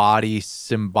Christ's body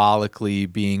symbolically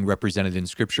being represented in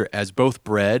Scripture as both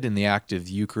bread in the act of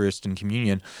the Eucharist and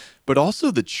communion, but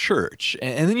also the church.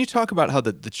 And then you talk about how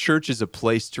the church is a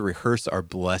place to rehearse our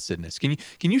blessedness. Can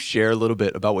you share a little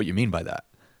bit about what you mean by that?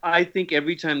 I think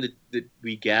every time that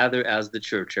we gather as the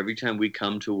church, every time we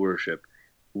come to worship,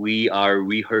 we are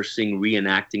rehearsing,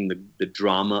 reenacting the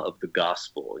drama of the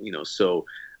gospel. So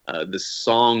the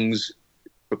songs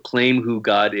proclaim who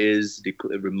God is,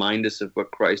 remind us of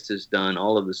what Christ has done,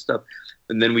 all of this stuff.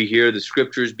 And then we hear the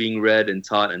scriptures being read and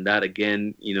taught, and that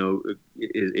again,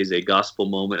 is a gospel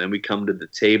moment. And we come to the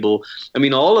table. I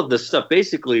mean, all of this stuff,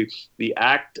 basically the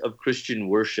act of Christian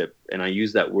worship, and I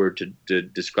use that word to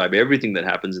describe everything that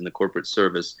happens in the corporate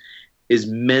service, is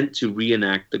meant to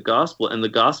reenact the gospel. And the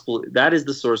gospel, that is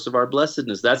the source of our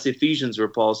blessedness. That's Ephesians, where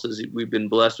Paul says we've been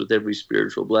blessed with every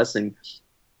spiritual blessing.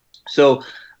 So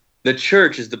The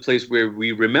church is the place where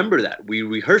we remember that, we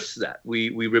rehearse that, we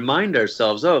remind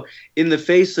ourselves, oh, in the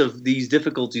face of these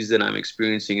difficulties that I'm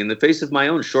experiencing, in the face of my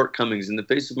own shortcomings, in the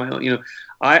face of my own,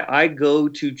 I go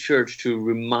to church to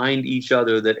remind each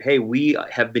other that, hey, we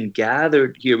have been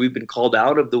gathered here, we've been called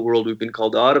out of the world, we've been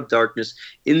called out of darkness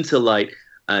into light,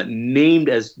 named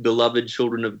as beloved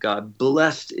children of God,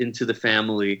 blessed into the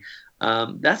family.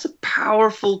 That's a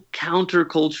powerful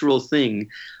countercultural thing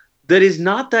that is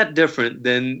not that different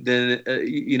than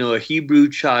a Hebrew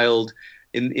child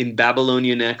in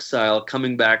Babylonian exile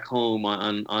coming back home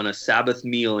on a Sabbath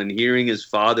meal and hearing his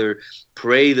father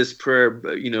pray this prayer,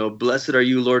 blessed are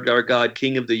you, Lord our God,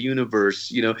 King of the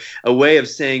universe, a way of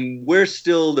saying we're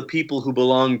still the people who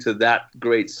belong to that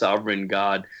great sovereign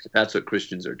God. That's what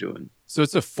Christians are doing. So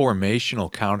it's a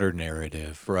formational counter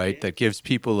narrative, right? That gives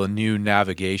people a new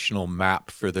navigational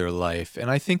map for their life. And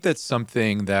I think that's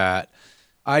something that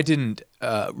I didn't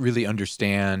really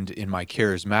understand in my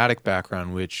charismatic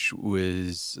background, which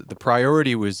was the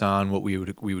priority was on what we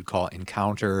would call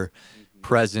encounter,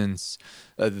 presence.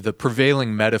 The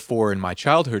prevailing metaphor in my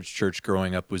childhood church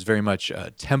growing up was very much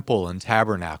temple and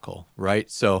tabernacle, right?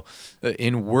 So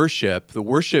in worship,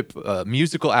 the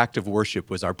musical act of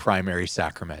worship was our primary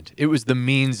sacrament. It was the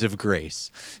means of grace.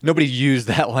 Nobody used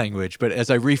that language, but as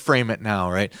I reframe it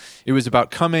now, right, it was about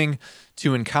coming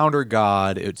to encounter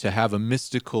God, to have a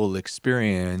mystical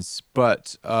experience,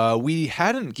 but we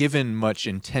hadn't given much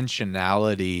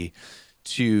intentionality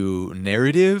to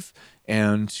narrative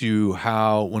and to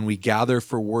how, when we gather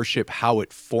for worship, how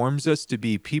it forms us to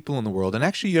be people in the world. And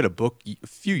actually, you had a book a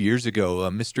few years ago,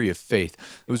 A Mystery of Faith.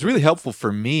 It was really helpful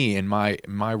for me in my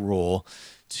role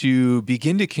to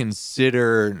begin to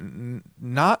consider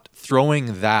not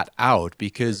throwing that out,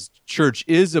 because church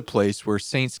is a place where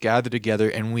saints gather together,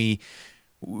 and we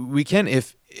can,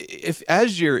 if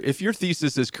your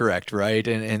thesis is correct, right,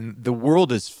 and the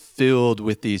world is filled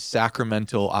with these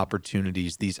sacramental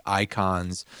opportunities, these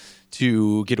icons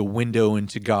to get a window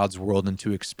into God's world and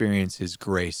to experience his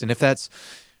grace. And if that's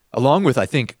along with, I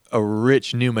think, a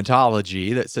rich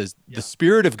pneumatology that says the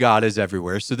Spirit of God is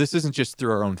everywhere. So this isn't just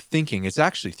through our own thinking, it's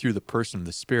actually through the person of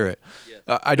the Spirit.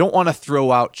 Yes. I don't want to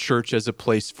throw out church as a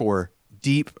place for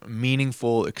deep,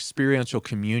 meaningful, experiential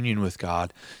communion with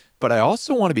God, but I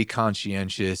also want to be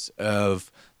conscientious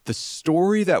of the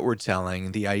story that we're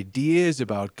telling, the ideas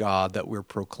about God that we're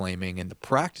proclaiming, and the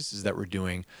practices that we're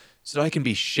doing, so that I can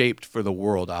be shaped for the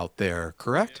world out there.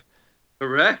 Correct?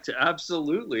 Correct.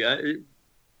 Absolutely.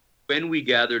 When we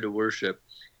gather to worship,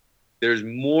 there's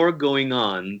more going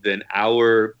on than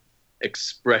our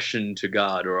expression to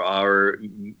God or our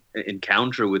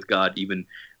encounter with God. Even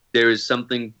there is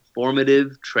something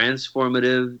formative,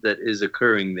 transformative that is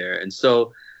occurring there. And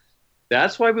so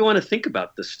that's why we want to think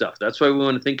about this stuff. That's why we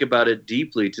want to think about it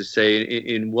deeply, to say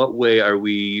in what way are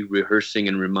we rehearsing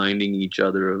and reminding each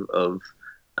other of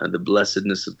the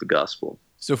blessedness of the gospel.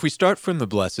 So if we start from the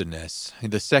blessedness,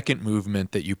 the second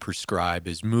movement that you prescribe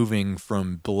is moving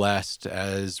from blessed,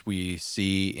 as we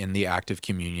see in the act of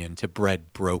communion, to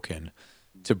bread broken,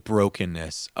 to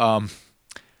brokenness.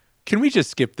 Can we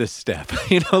just skip this step?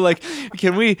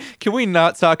 Can we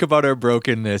not talk about our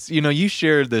brokenness? You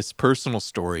shared this personal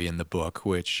story in the book,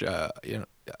 which I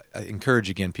encourage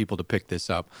again people to pick this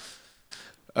up.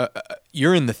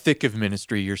 You're in the thick of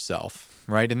ministry yourself,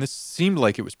 right? And this seemed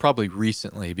like it was probably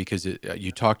recently, because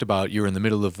you talked about you were in the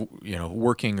middle of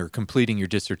working or completing your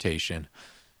dissertation,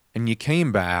 and you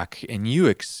came back and you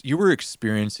were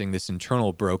experiencing this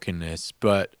internal brokenness.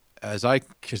 But as I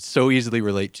could so easily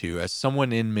relate to, as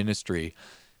someone in ministry,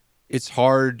 it's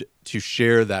hard to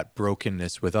share that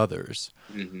brokenness with others.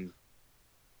 Mm-hmm.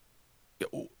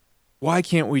 Why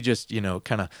can't we just,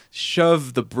 kind of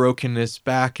shove the brokenness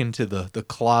back into the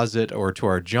closet or to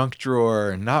our junk drawer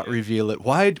and not reveal it?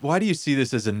 Why do you see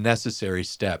this as a necessary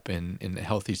step in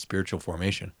healthy spiritual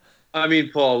formation? I mean,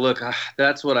 Paul, look,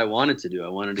 that's what I wanted to do. I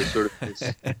wanted to sort of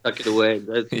tuck it away.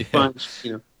 That's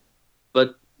fine,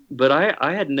 But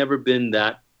I had never been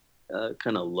that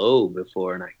kind of low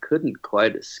before, and I couldn't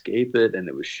quite escape it, and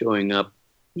it was showing up,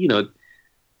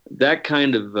 that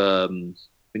kind of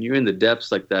when you're in the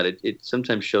depths like that, it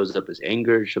sometimes shows up as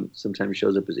anger, sometimes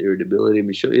shows up as irritability. I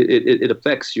mean, it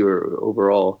affects your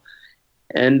overall.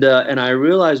 And I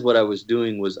realized what I was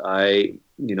doing was I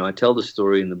tell the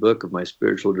story in the book of my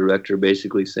spiritual director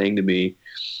basically saying to me,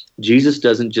 Jesus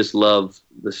doesn't just love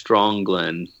the strong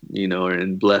Glenn,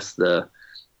 and bless the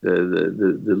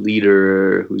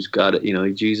leader who's got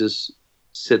it. Jesus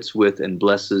sits with and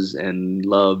blesses and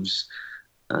loves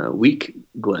weak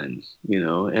Glenn,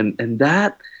 and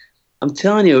that, I'm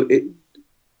telling you,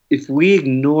 if we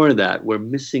ignore that, we're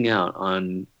missing out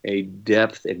on a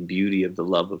depth and beauty of the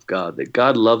love of God. That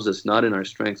God loves us not in our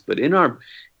strengths, but in our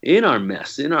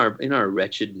mess, in our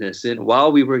wretchedness, in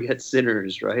while we were yet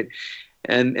sinners, right?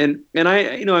 And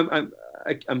I,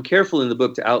 I'm careful in the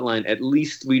book to outline at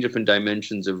least three different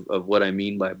dimensions of what I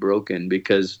mean by broken,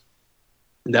 because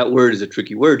that word is a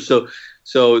tricky word.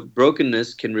 So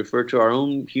brokenness can refer to our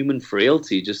own human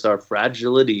frailty, just our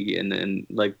fragility, and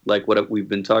like what we've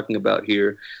been talking about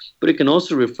here. But it can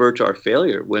also refer to our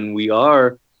failure when we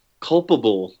are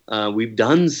culpable. We've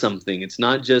done something. It's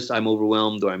not just I'm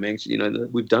overwhelmed or I'm anxious.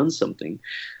 We've done something.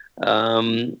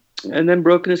 And then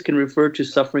brokenness can refer to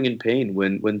suffering and pain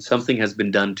when something has been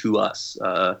done to us.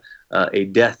 A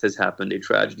death has happened, a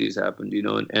tragedy has happened,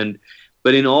 and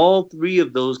but in all three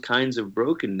of those kinds of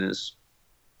brokenness,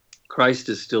 Christ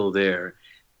is still there.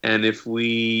 And if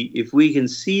we can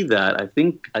see that, I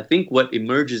think what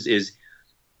emerges is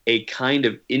a kind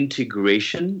of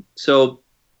integration. So,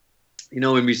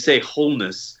 when we say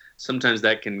wholeness, sometimes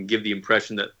that can give the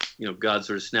impression that God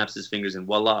sort of snaps his fingers and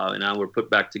voila, and now we're put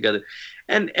back together.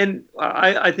 And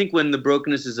I think when the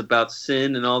brokenness is about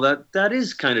sin and all that, that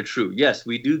is kind of true. Yes,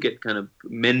 we do get kind of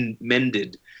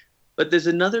mended. But there's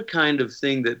another kind of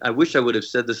thing that I wish I would have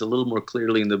said this a little more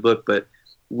clearly in the book, but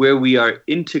where we are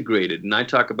integrated. And I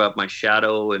talk about my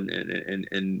shadow, and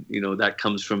that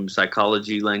comes from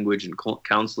psychology language and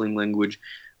counseling language.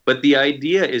 But the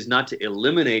idea is not to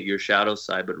eliminate your shadow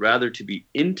side, but rather to be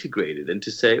integrated and to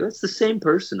say, it's the same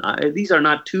person. These are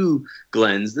not two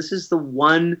Glens. This is the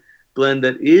one Glenn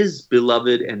that is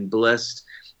beloved and blessed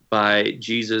by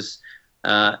Jesus.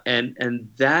 And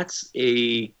that's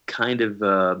a kind of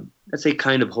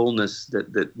wholeness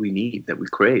that we need, that we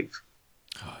crave.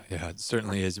 Oh, yeah, it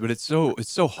certainly is, but it's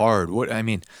so hard. What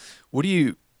do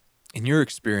you, in your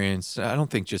experience? I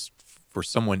don't think just for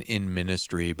someone in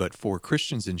ministry, but for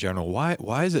Christians in general,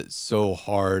 why is it so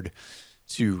hard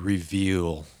to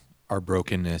reveal our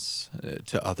brokenness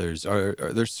to others? Are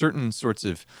there certain sorts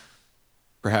of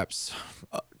perhaps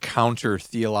counter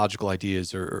theological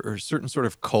ideas or certain sort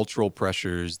of cultural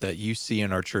pressures that you see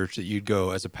in our church that you'd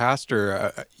go as a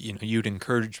pastor, you'd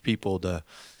encourage people to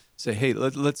say, hey,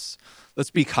 let's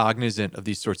be cognizant of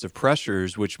these sorts of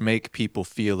pressures, which make people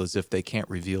feel as if they can't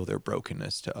reveal their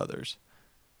brokenness to others?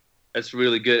 That's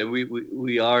really good.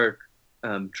 We are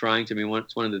trying to. I mean,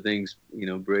 it's one of the things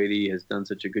Brady has done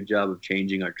such a good job of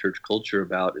changing our church culture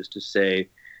about, is to say,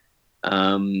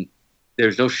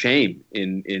 there's no shame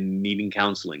in needing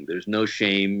counseling. There's no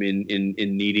shame in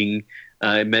needing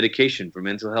medication for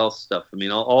mental health stuff. I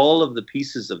mean, all of the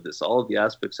pieces of this, all of the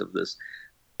aspects of this,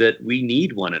 that we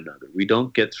need one another. We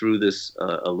don't get through this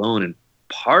alone. And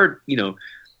part,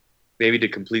 maybe to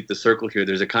complete the circle here,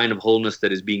 there's a kind of wholeness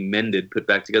that is being mended, put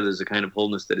back together. There's a kind of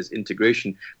wholeness that is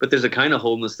integration, but there's a kind of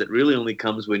wholeness that really only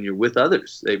comes when you're with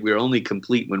others. We're only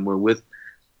complete when we're with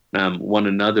one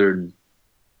another.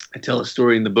 I tell a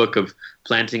story in the book of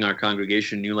planting our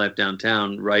congregation, New Life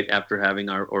Downtown, right after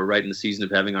right in the season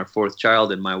of having our fourth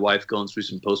child, and my wife going through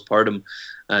some postpartum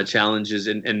challenges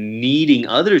and needing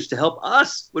others to help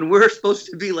us when we're supposed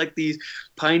to be like these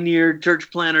pioneer church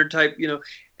planner type,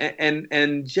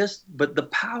 but the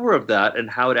power of that and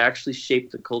how it actually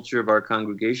shaped the culture of our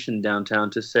congregation downtown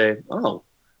to say, oh,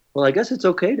 well, I guess it's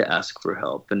okay to ask for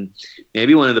help. And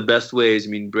maybe one of the best ways,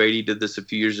 Brady did this a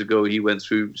few years ago. He went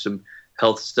through some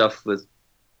health stuff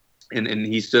and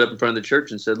he stood up in front of the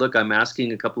church and said, look, I'm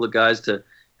asking a couple of guys to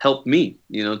help me,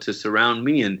 to surround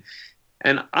me.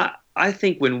 And I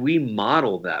think when we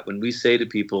model that, when we say to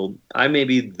people, I may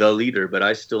be the leader, but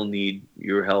I still need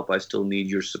your help. I still need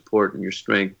your support and your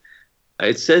strength.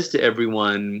 It says to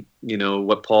everyone,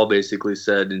 what Paul basically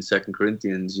said in 2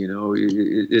 Corinthians,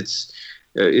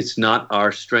 it's not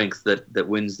our strength that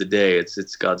wins the day.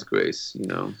 It's God's grace,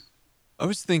 I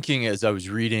was thinking as I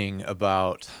was reading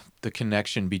about the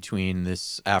connection between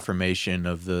this affirmation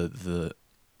of the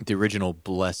original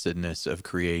blessedness of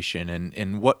creation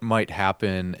and what might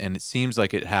happen, and it seems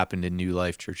like it happened in New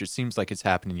Life Church. It seems like it's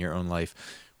happened in your own life,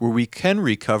 where we can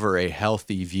recover a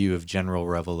healthy view of general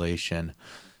revelation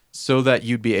so that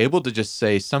you'd be able to just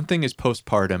say something is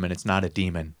postpartum and it's not a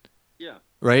demon. Yeah.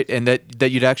 Right? And that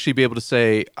you'd actually be able to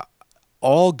say,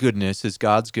 all goodness is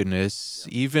God's goodness,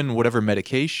 even whatever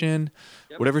medication,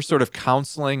 whatever sort of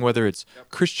counseling, whether it's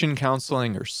Christian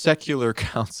counseling or secular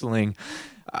counseling.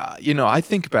 I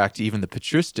think back to even the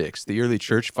patristics, the early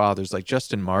church fathers like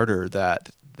Justin Martyr, that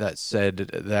that said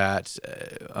that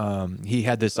he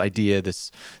had this idea,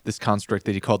 this construct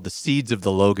that he called the seeds of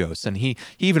the logos, and he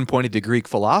even pointed to Greek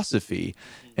philosophy,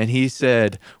 and he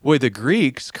said, "Boy, the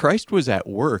Greeks, Christ was at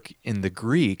work in the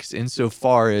Greeks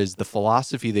insofar as the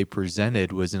philosophy they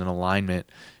presented was in alignment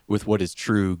with what is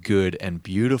true, good, and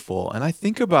beautiful." And I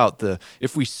think about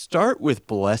if we start with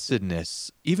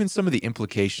blessedness, even some of the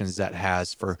implications that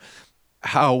has for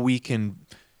how we can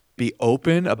be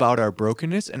open about our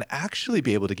brokenness and actually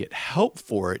be able to get help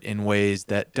for it in ways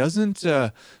that doesn't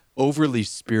overly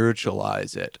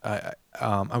spiritualize it.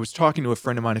 I was talking to a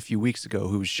friend of mine a few weeks ago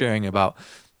who was sharing about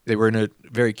they were in a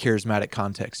very charismatic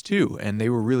context too, and they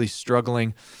were really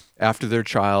struggling after their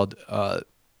child.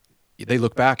 They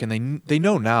look back and they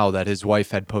know now that his wife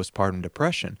had postpartum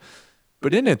depression.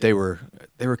 But in it, they were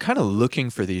kind of looking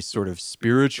for these sort of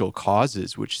spiritual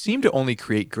causes, which seemed to only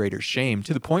create greater shame,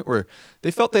 to the point where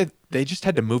they felt that they just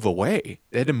had to move away.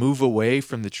 They had to move away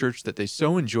from the church that they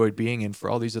so enjoyed being in for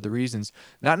all these other reasons,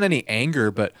 not in any anger,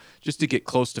 but just to get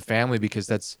close to family, because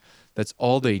that's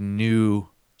all they knew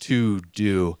to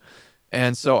do.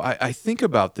 And so I think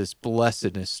about this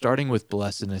blessedness, starting with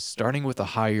a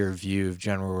higher view of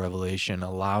general revelation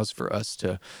allows for us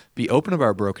to be open of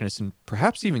our brokenness and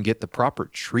perhaps even get the proper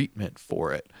treatment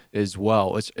for it as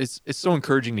well. It's so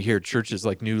encouraging to hear churches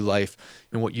like New Life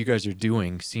and what you guys are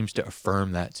doing seems to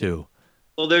affirm that too.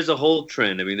 Well, there's a whole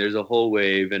trend. I mean, there's a whole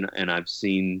wave, and I've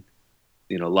seen,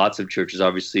 lots of churches.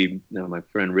 Obviously, my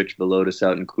friend Rich Velotis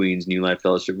out in Queens, New Life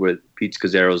Fellowship, with Pete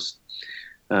Scazzero's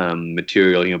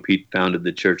material. Pete founded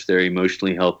the church there,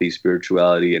 Emotionally Healthy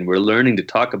Spirituality, and we're learning to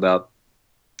talk about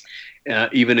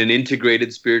even an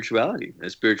integrated spirituality, a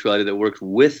spirituality that works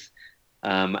with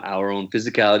our own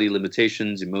physicality,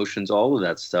 limitations, emotions, all of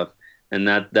that stuff, and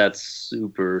that's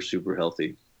super, super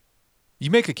healthy. You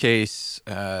make a case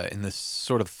in this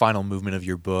sort of final movement of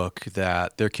your book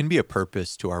that there can be a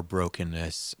purpose to our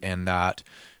brokenness, and that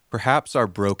perhaps our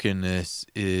brokenness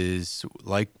is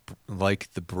like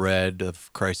the bread of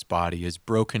Christ's body is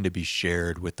broken to be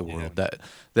shared with the world,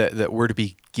 that we're to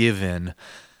be given.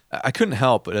 I couldn't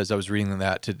help but as I was reading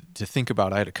that to think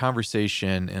about, I had a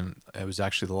conversation, and it was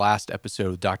actually the last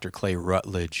episode with Dr. Clay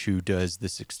Rutledge, who does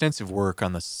this extensive work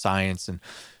on the science and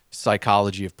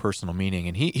psychology of personal meaning.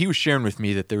 And he was sharing with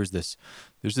me that there's this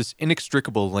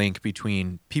inextricable link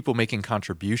between people making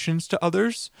contributions to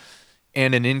others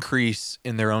and an increase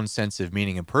in their own sense of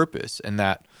meaning and purpose. And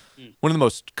that one of the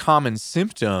most common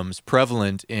symptoms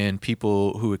prevalent in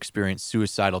people who experience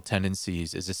suicidal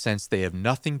tendencies is a sense they have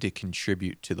nothing to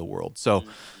contribute to the world. So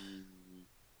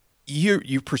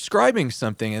you're prescribing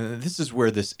something, and this is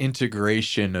where this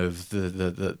integration of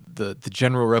the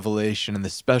general revelation and the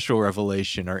special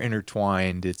revelation are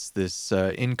intertwined. It's this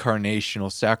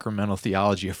incarnational sacramental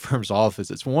theology affirms all of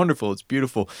this. It's wonderful. It's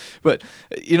beautiful. But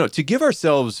to give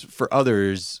ourselves for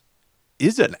others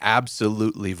is an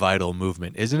absolutely vital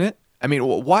movement, isn't it? I mean,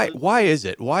 why is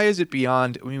it? Why is it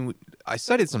beyond? I mean, I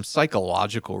cited some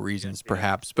psychological reasons,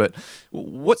 perhaps, but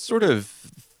what sort of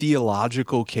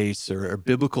theological case or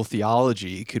biblical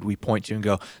theology could we point to and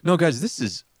go, no, guys, this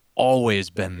has always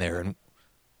been there? And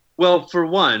well, for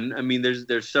one, I mean,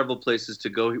 there's several places to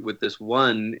go with this.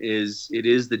 One is it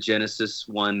is the Genesis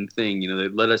 1 thing,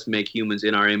 that let us make humans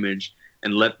in our image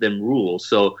and let them rule.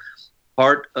 So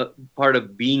part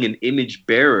of being an image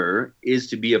bearer is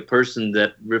to be a person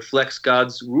that reflects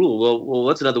God's rule. Well,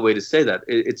 what's another way to say that?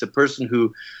 It's a person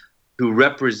who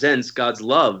represents God's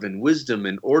love and wisdom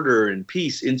and order and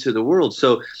peace into the world.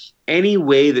 So any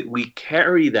way that we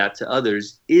carry that to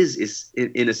others is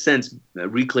in a sense,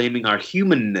 reclaiming our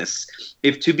humanness.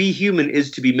 If to be human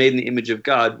is to be made in the image of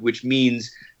God, which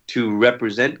means to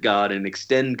represent God and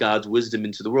extend God's wisdom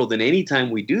into the world, then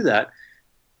anytime we do that,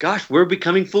 gosh, we're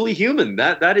becoming fully human.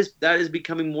 That is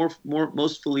becoming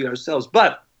most fully ourselves.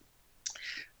 But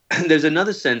there's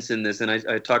another sense in this, and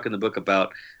I talk in the book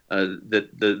about that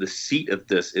the seat of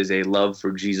this is a love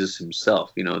for Jesus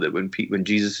himself. That when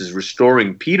Jesus is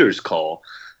restoring Peter's call,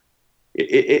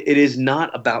 it is not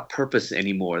about purpose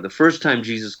anymore. The first time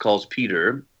Jesus calls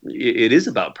Peter, it is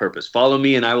about purpose. Follow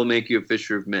me and I will make you a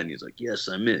fisher of men. He's like, yes,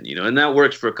 I'm in, and that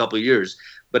works for a couple of years.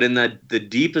 But in the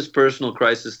deepest personal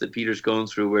crisis that Peter's going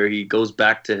through, where he goes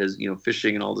back to his,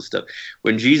 fishing and all this stuff,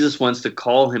 when Jesus wants to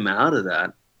call him out of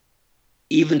that,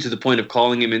 even to the point of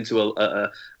calling him into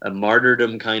a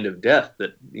martyrdom kind of death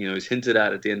that, is hinted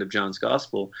at the end of John's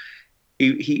gospel,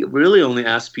 he really only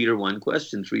asked Peter one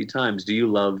question 3 times: do you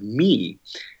love me?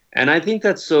 And I think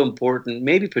that's so important,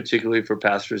 maybe particularly for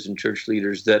pastors and church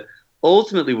leaders, that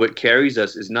ultimately what carries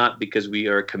us is not because we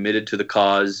are committed to the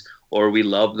cause or we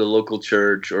love the local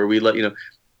church or we love,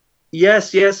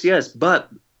 yes, but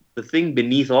the thing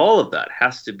beneath all of that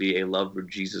has to be a love for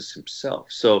Jesus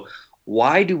himself. So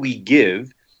why do we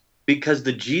give? Because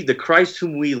the Christ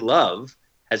whom we love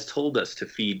has told us to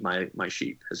feed my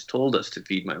sheep, has told us to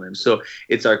feed my lambs. So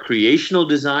it's our creational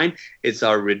design, it's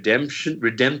our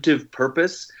redemptive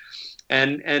purpose.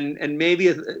 And maybe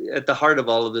at the heart of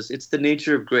all of this, it's the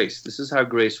nature of grace. This is how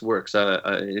grace works.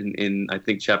 In I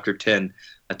think chapter 10,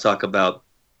 I talk about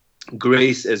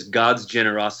grace as God's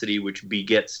generosity, which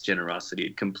begets generosity.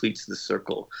 It completes the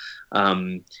circle.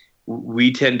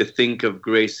 We tend to think of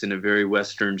grace in a very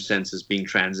Western sense as being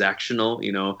transactional.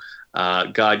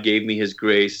 God gave me His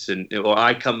grace, or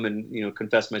I come and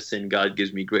confess my sin. God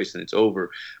gives me grace, and it's over.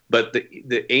 But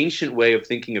the ancient way of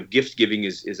thinking of gift giving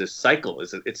is a cycle.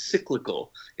 It's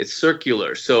cyclical. It's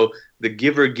circular. So the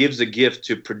giver gives a gift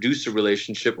to produce a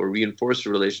relationship or reinforce a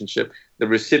relationship. The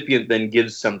recipient then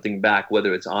gives something back,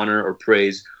 whether it's honor or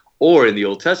praise, or in the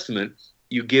Old Testament,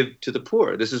 you give to the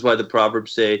poor. This is why the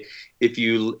Proverbs say, if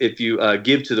you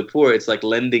give to the poor, it's like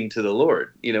lending to the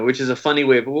Lord, which is a funny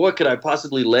way of, well, what could I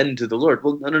possibly lend to the Lord?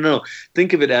 Well, no.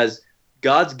 Think of it as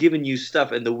God's given you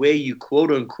stuff, and the way you quote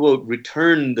unquote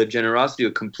return the generosity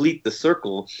or complete the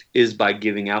circle is by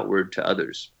giving outward to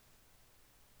others.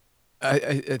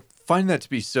 I find that to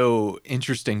be so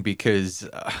interesting because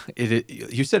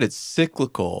you said it's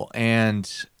cyclical,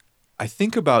 and I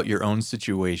think about your own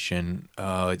situation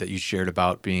that you shared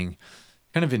about being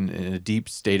kind of in a deep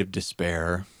state of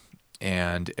despair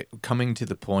and coming to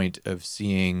the point of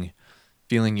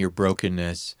feeling your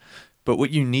brokenness. But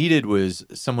what you needed was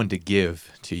someone to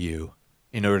give to you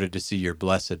in order to see your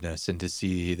blessedness and to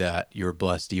see that you're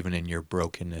blessed even in your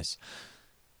brokenness.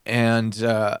 And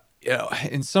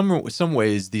in some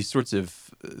ways, these sorts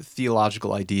of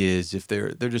theological ideas, if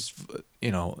they're just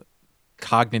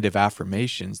cognitive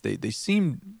affirmations, they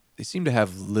seem to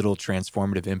have little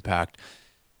transformative impact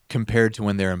compared to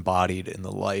when they're embodied in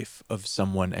the life of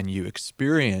someone and you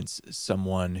experience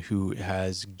someone who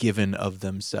has given of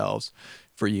themselves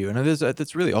for you. And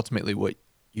that's really ultimately what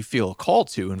you feel called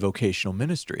to in vocational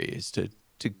ministry, is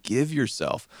to give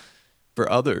yourself for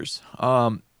others.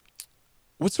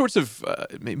 What sorts of,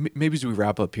 maybe as we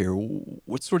wrap up here,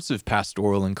 what sorts of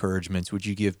pastoral encouragements would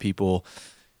you give people?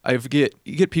 You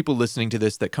get people listening to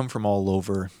this that come from all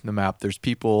over the map. There's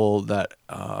people that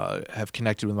have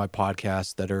connected with my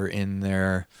podcast that are in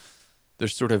their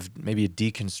sort of maybe a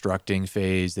deconstructing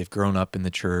phase. They've grown up in the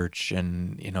church,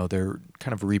 and they're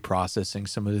kind of reprocessing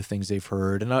some of the things they've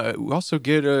heard. And we also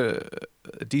get a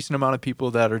decent amount of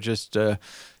people that are just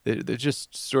they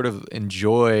just sort of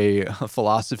enjoy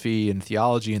philosophy and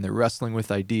theology, and they're wrestling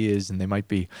with ideas, and they might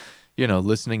be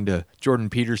listening to Jordan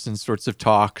Peterson's sorts of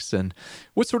talks. And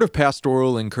what sort of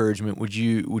pastoral encouragement would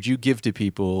you give to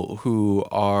people who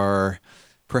are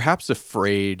perhaps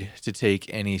afraid to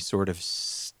take any sort of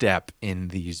step in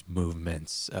these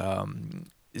movements?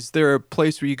 Is there a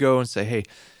place where you go and say, hey,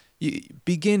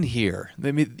 begin here?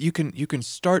 I mean, you can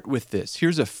start with this.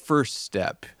 Here's a first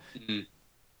step.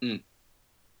 Mm-hmm.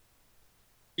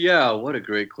 Yeah, what a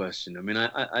great question. I mean,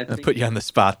 I think, put you on the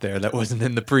spot there. That wasn't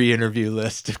in the pre-interview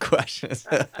list of questions.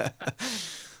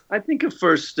 I think a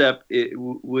first step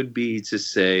would be to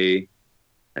say,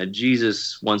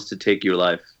 Jesus wants to take your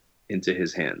life into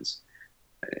His hands.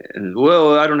 And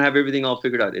well, I don't have everything all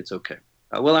figured out. It's okay.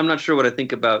 Well, I'm not sure what I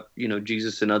think about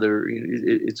Jesus and other.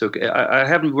 It's okay. I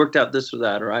haven't worked out this or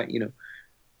that. Right?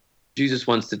 Jesus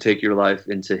wants to take your life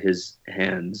into His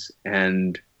hands,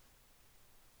 and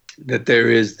that there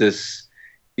is this,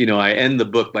 I end the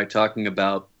book by talking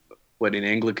about what in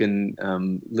Anglican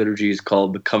liturgy is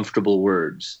called the comfortable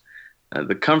words.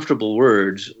 The comfortable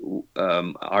words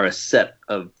are a set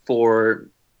of 4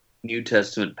 New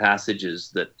Testament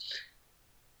passages that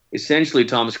essentially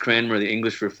Thomas Cranmer, the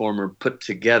English reformer, put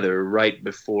together right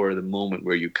before the moment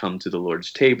where you come to the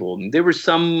Lord's table. And there were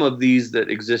some of these that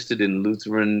existed in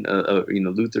Lutheran,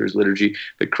 Luther's liturgy,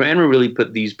 but Cranmer really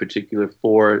put these particular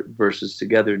 4 verses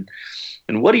together.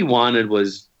 And what he wanted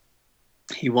was,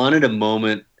 he wanted a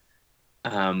moment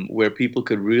where people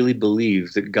could really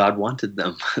believe that God wanted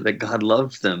them, that God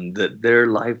loved them, that their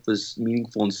life was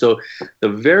meaningful. And so the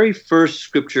very first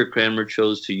scripture Cranmer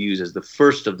chose to use as the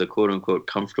first of the quote-unquote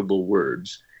comfortable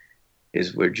words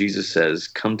is where Jesus says,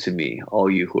 "Come to me, all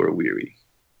you who are weary,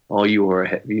 all you who are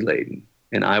heavy laden,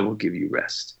 and I will give you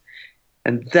rest."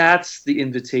 And that's the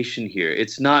invitation here.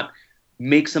 It's not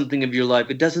make something of your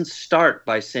life. It doesn't start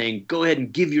by saying, go ahead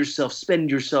and give yourself, spend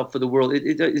yourself for the world.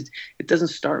 It doesn't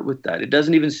start with that. It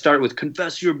doesn't even start with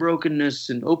confess your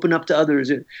brokenness and open up to others.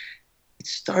 It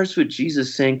starts with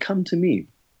Jesus saying, come to me,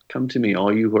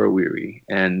 all you who are weary,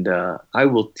 and I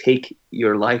will take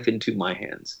your life into my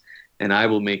hands, and I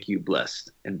will make you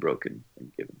blessed and broken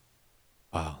and given.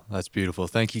 Wow, that's beautiful.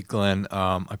 Thank you, Glenn.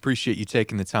 I appreciate you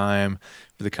taking the time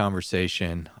for the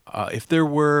conversation. If there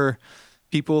were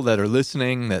people that are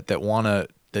listening that do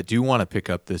want to pick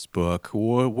up this book,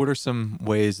 what are some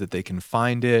ways that they can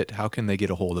find it? How can they get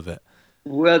a hold of it?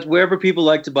 Well, wherever people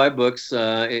like to buy books,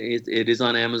 it is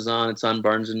on Amazon. It's on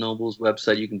Barnes & Noble's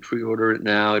website. You can pre-order it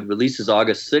now. It releases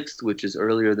August 6th, which is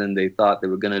earlier than they thought. They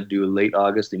were going to do late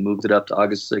August. They moved it up to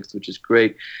August 6th, which is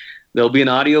great. There'll be an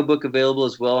audiobook available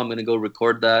as well. I'm going to go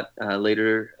record that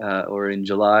later or in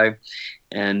July.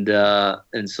 And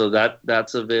so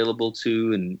that's available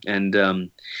too.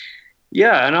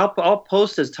 Yeah, and I'll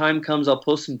post as time comes. I'll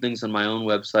post some things on my own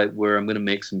website where I'm going to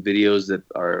make some videos that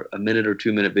are 1 or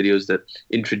 2 minute videos that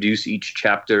introduce each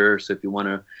chapter. So if you want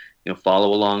to,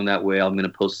 follow along that way, I'm going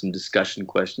to post some discussion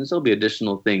questions. There'll be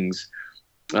additional things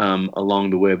along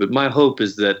the way. But my hope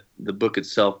is that the book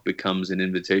itself becomes an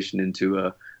invitation into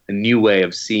a new way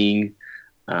of seeing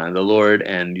the Lord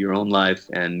and your own life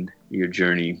and your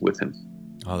journey with Him.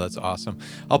 Oh, that's awesome.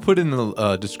 I'll put in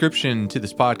the description to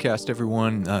this podcast,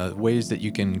 everyone, ways that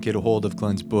you can get a hold of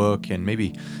Glenn's book and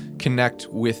maybe connect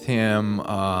with him.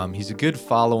 He's a good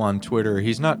follow on Twitter.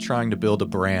 He's not trying to build a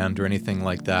brand or anything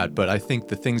like that, but I think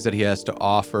the things that he has to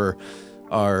offer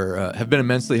have been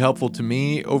immensely helpful to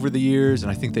me over the years,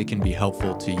 and I think they can be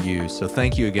helpful to you. So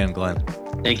thank you again, Glenn.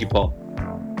 Thank you, Paul.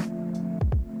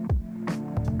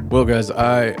 Well, guys,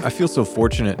 I feel so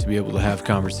fortunate to be able to have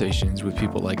conversations with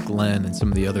people like Glenn and some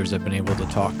of the others I've been able to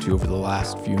talk to over the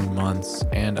last few months,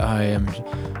 and I am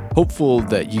hopeful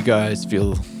that you guys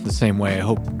feel the same way. I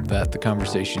hope that the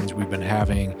conversations we've been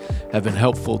having have been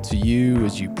helpful to you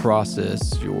as you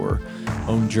process your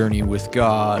own journey with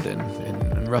God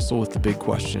and wrestle with the big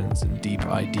questions and deep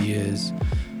ideas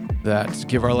that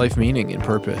give our life meaning and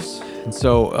purpose. And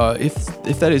so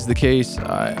if that is the case,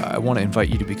 I want to invite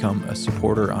you to become a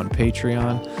supporter on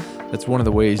Patreon. That's one of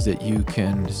the ways that you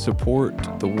can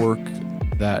support the work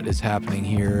that is happening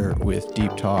here with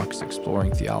Deep Talks,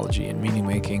 exploring theology and meaning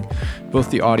making, both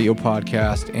the audio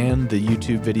podcast and the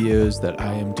YouTube videos that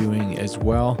I am doing as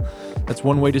well. That's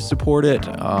one way to support it.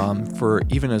 For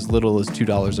even as little as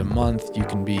 $2 a month, you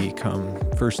can become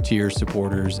first tier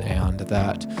supporters, and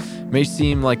that may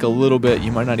seem like a little bit.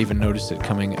 You might not even notice it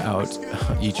coming out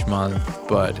each month,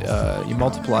 but you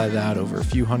multiply that over a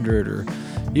few hundred or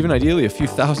even ideally a few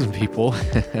thousand people,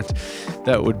 and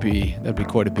that'd be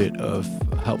quite a bit of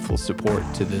helpful support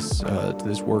to this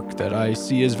work that I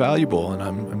see as valuable, and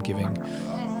I'm giving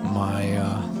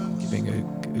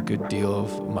a good deal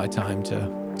of my time to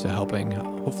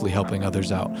hopefully helping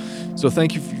others out. So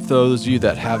thank you for those of you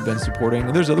that have been supporting.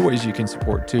 And there's other ways you can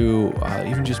support too,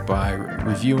 even just by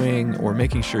reviewing or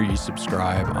making sure you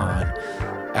subscribe on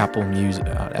Apple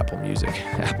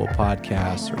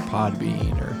Podcasts or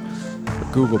Podbean or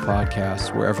Google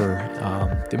Podcasts, wherever.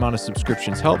 The amount of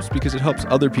subscriptions helps because it helps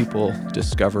other people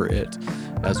discover it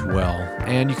as well.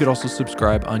 And you could also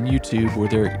subscribe on YouTube, where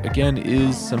there again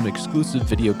is some exclusive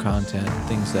video content,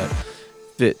 things that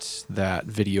fit that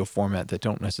video format that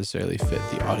don't necessarily fit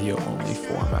the audio only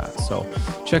format. So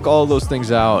check all those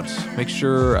things out. Make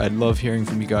sure, I'd love hearing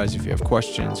from you guys if you have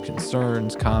questions,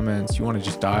 concerns, comments, you want to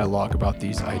just dialogue about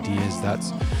these ideas.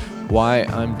 That's why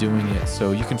I'm doing it.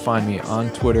 So you can find me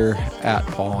on Twitter at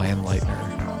Paul Ann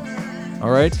Leitner.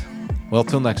 All right. Well,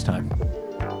 till next time.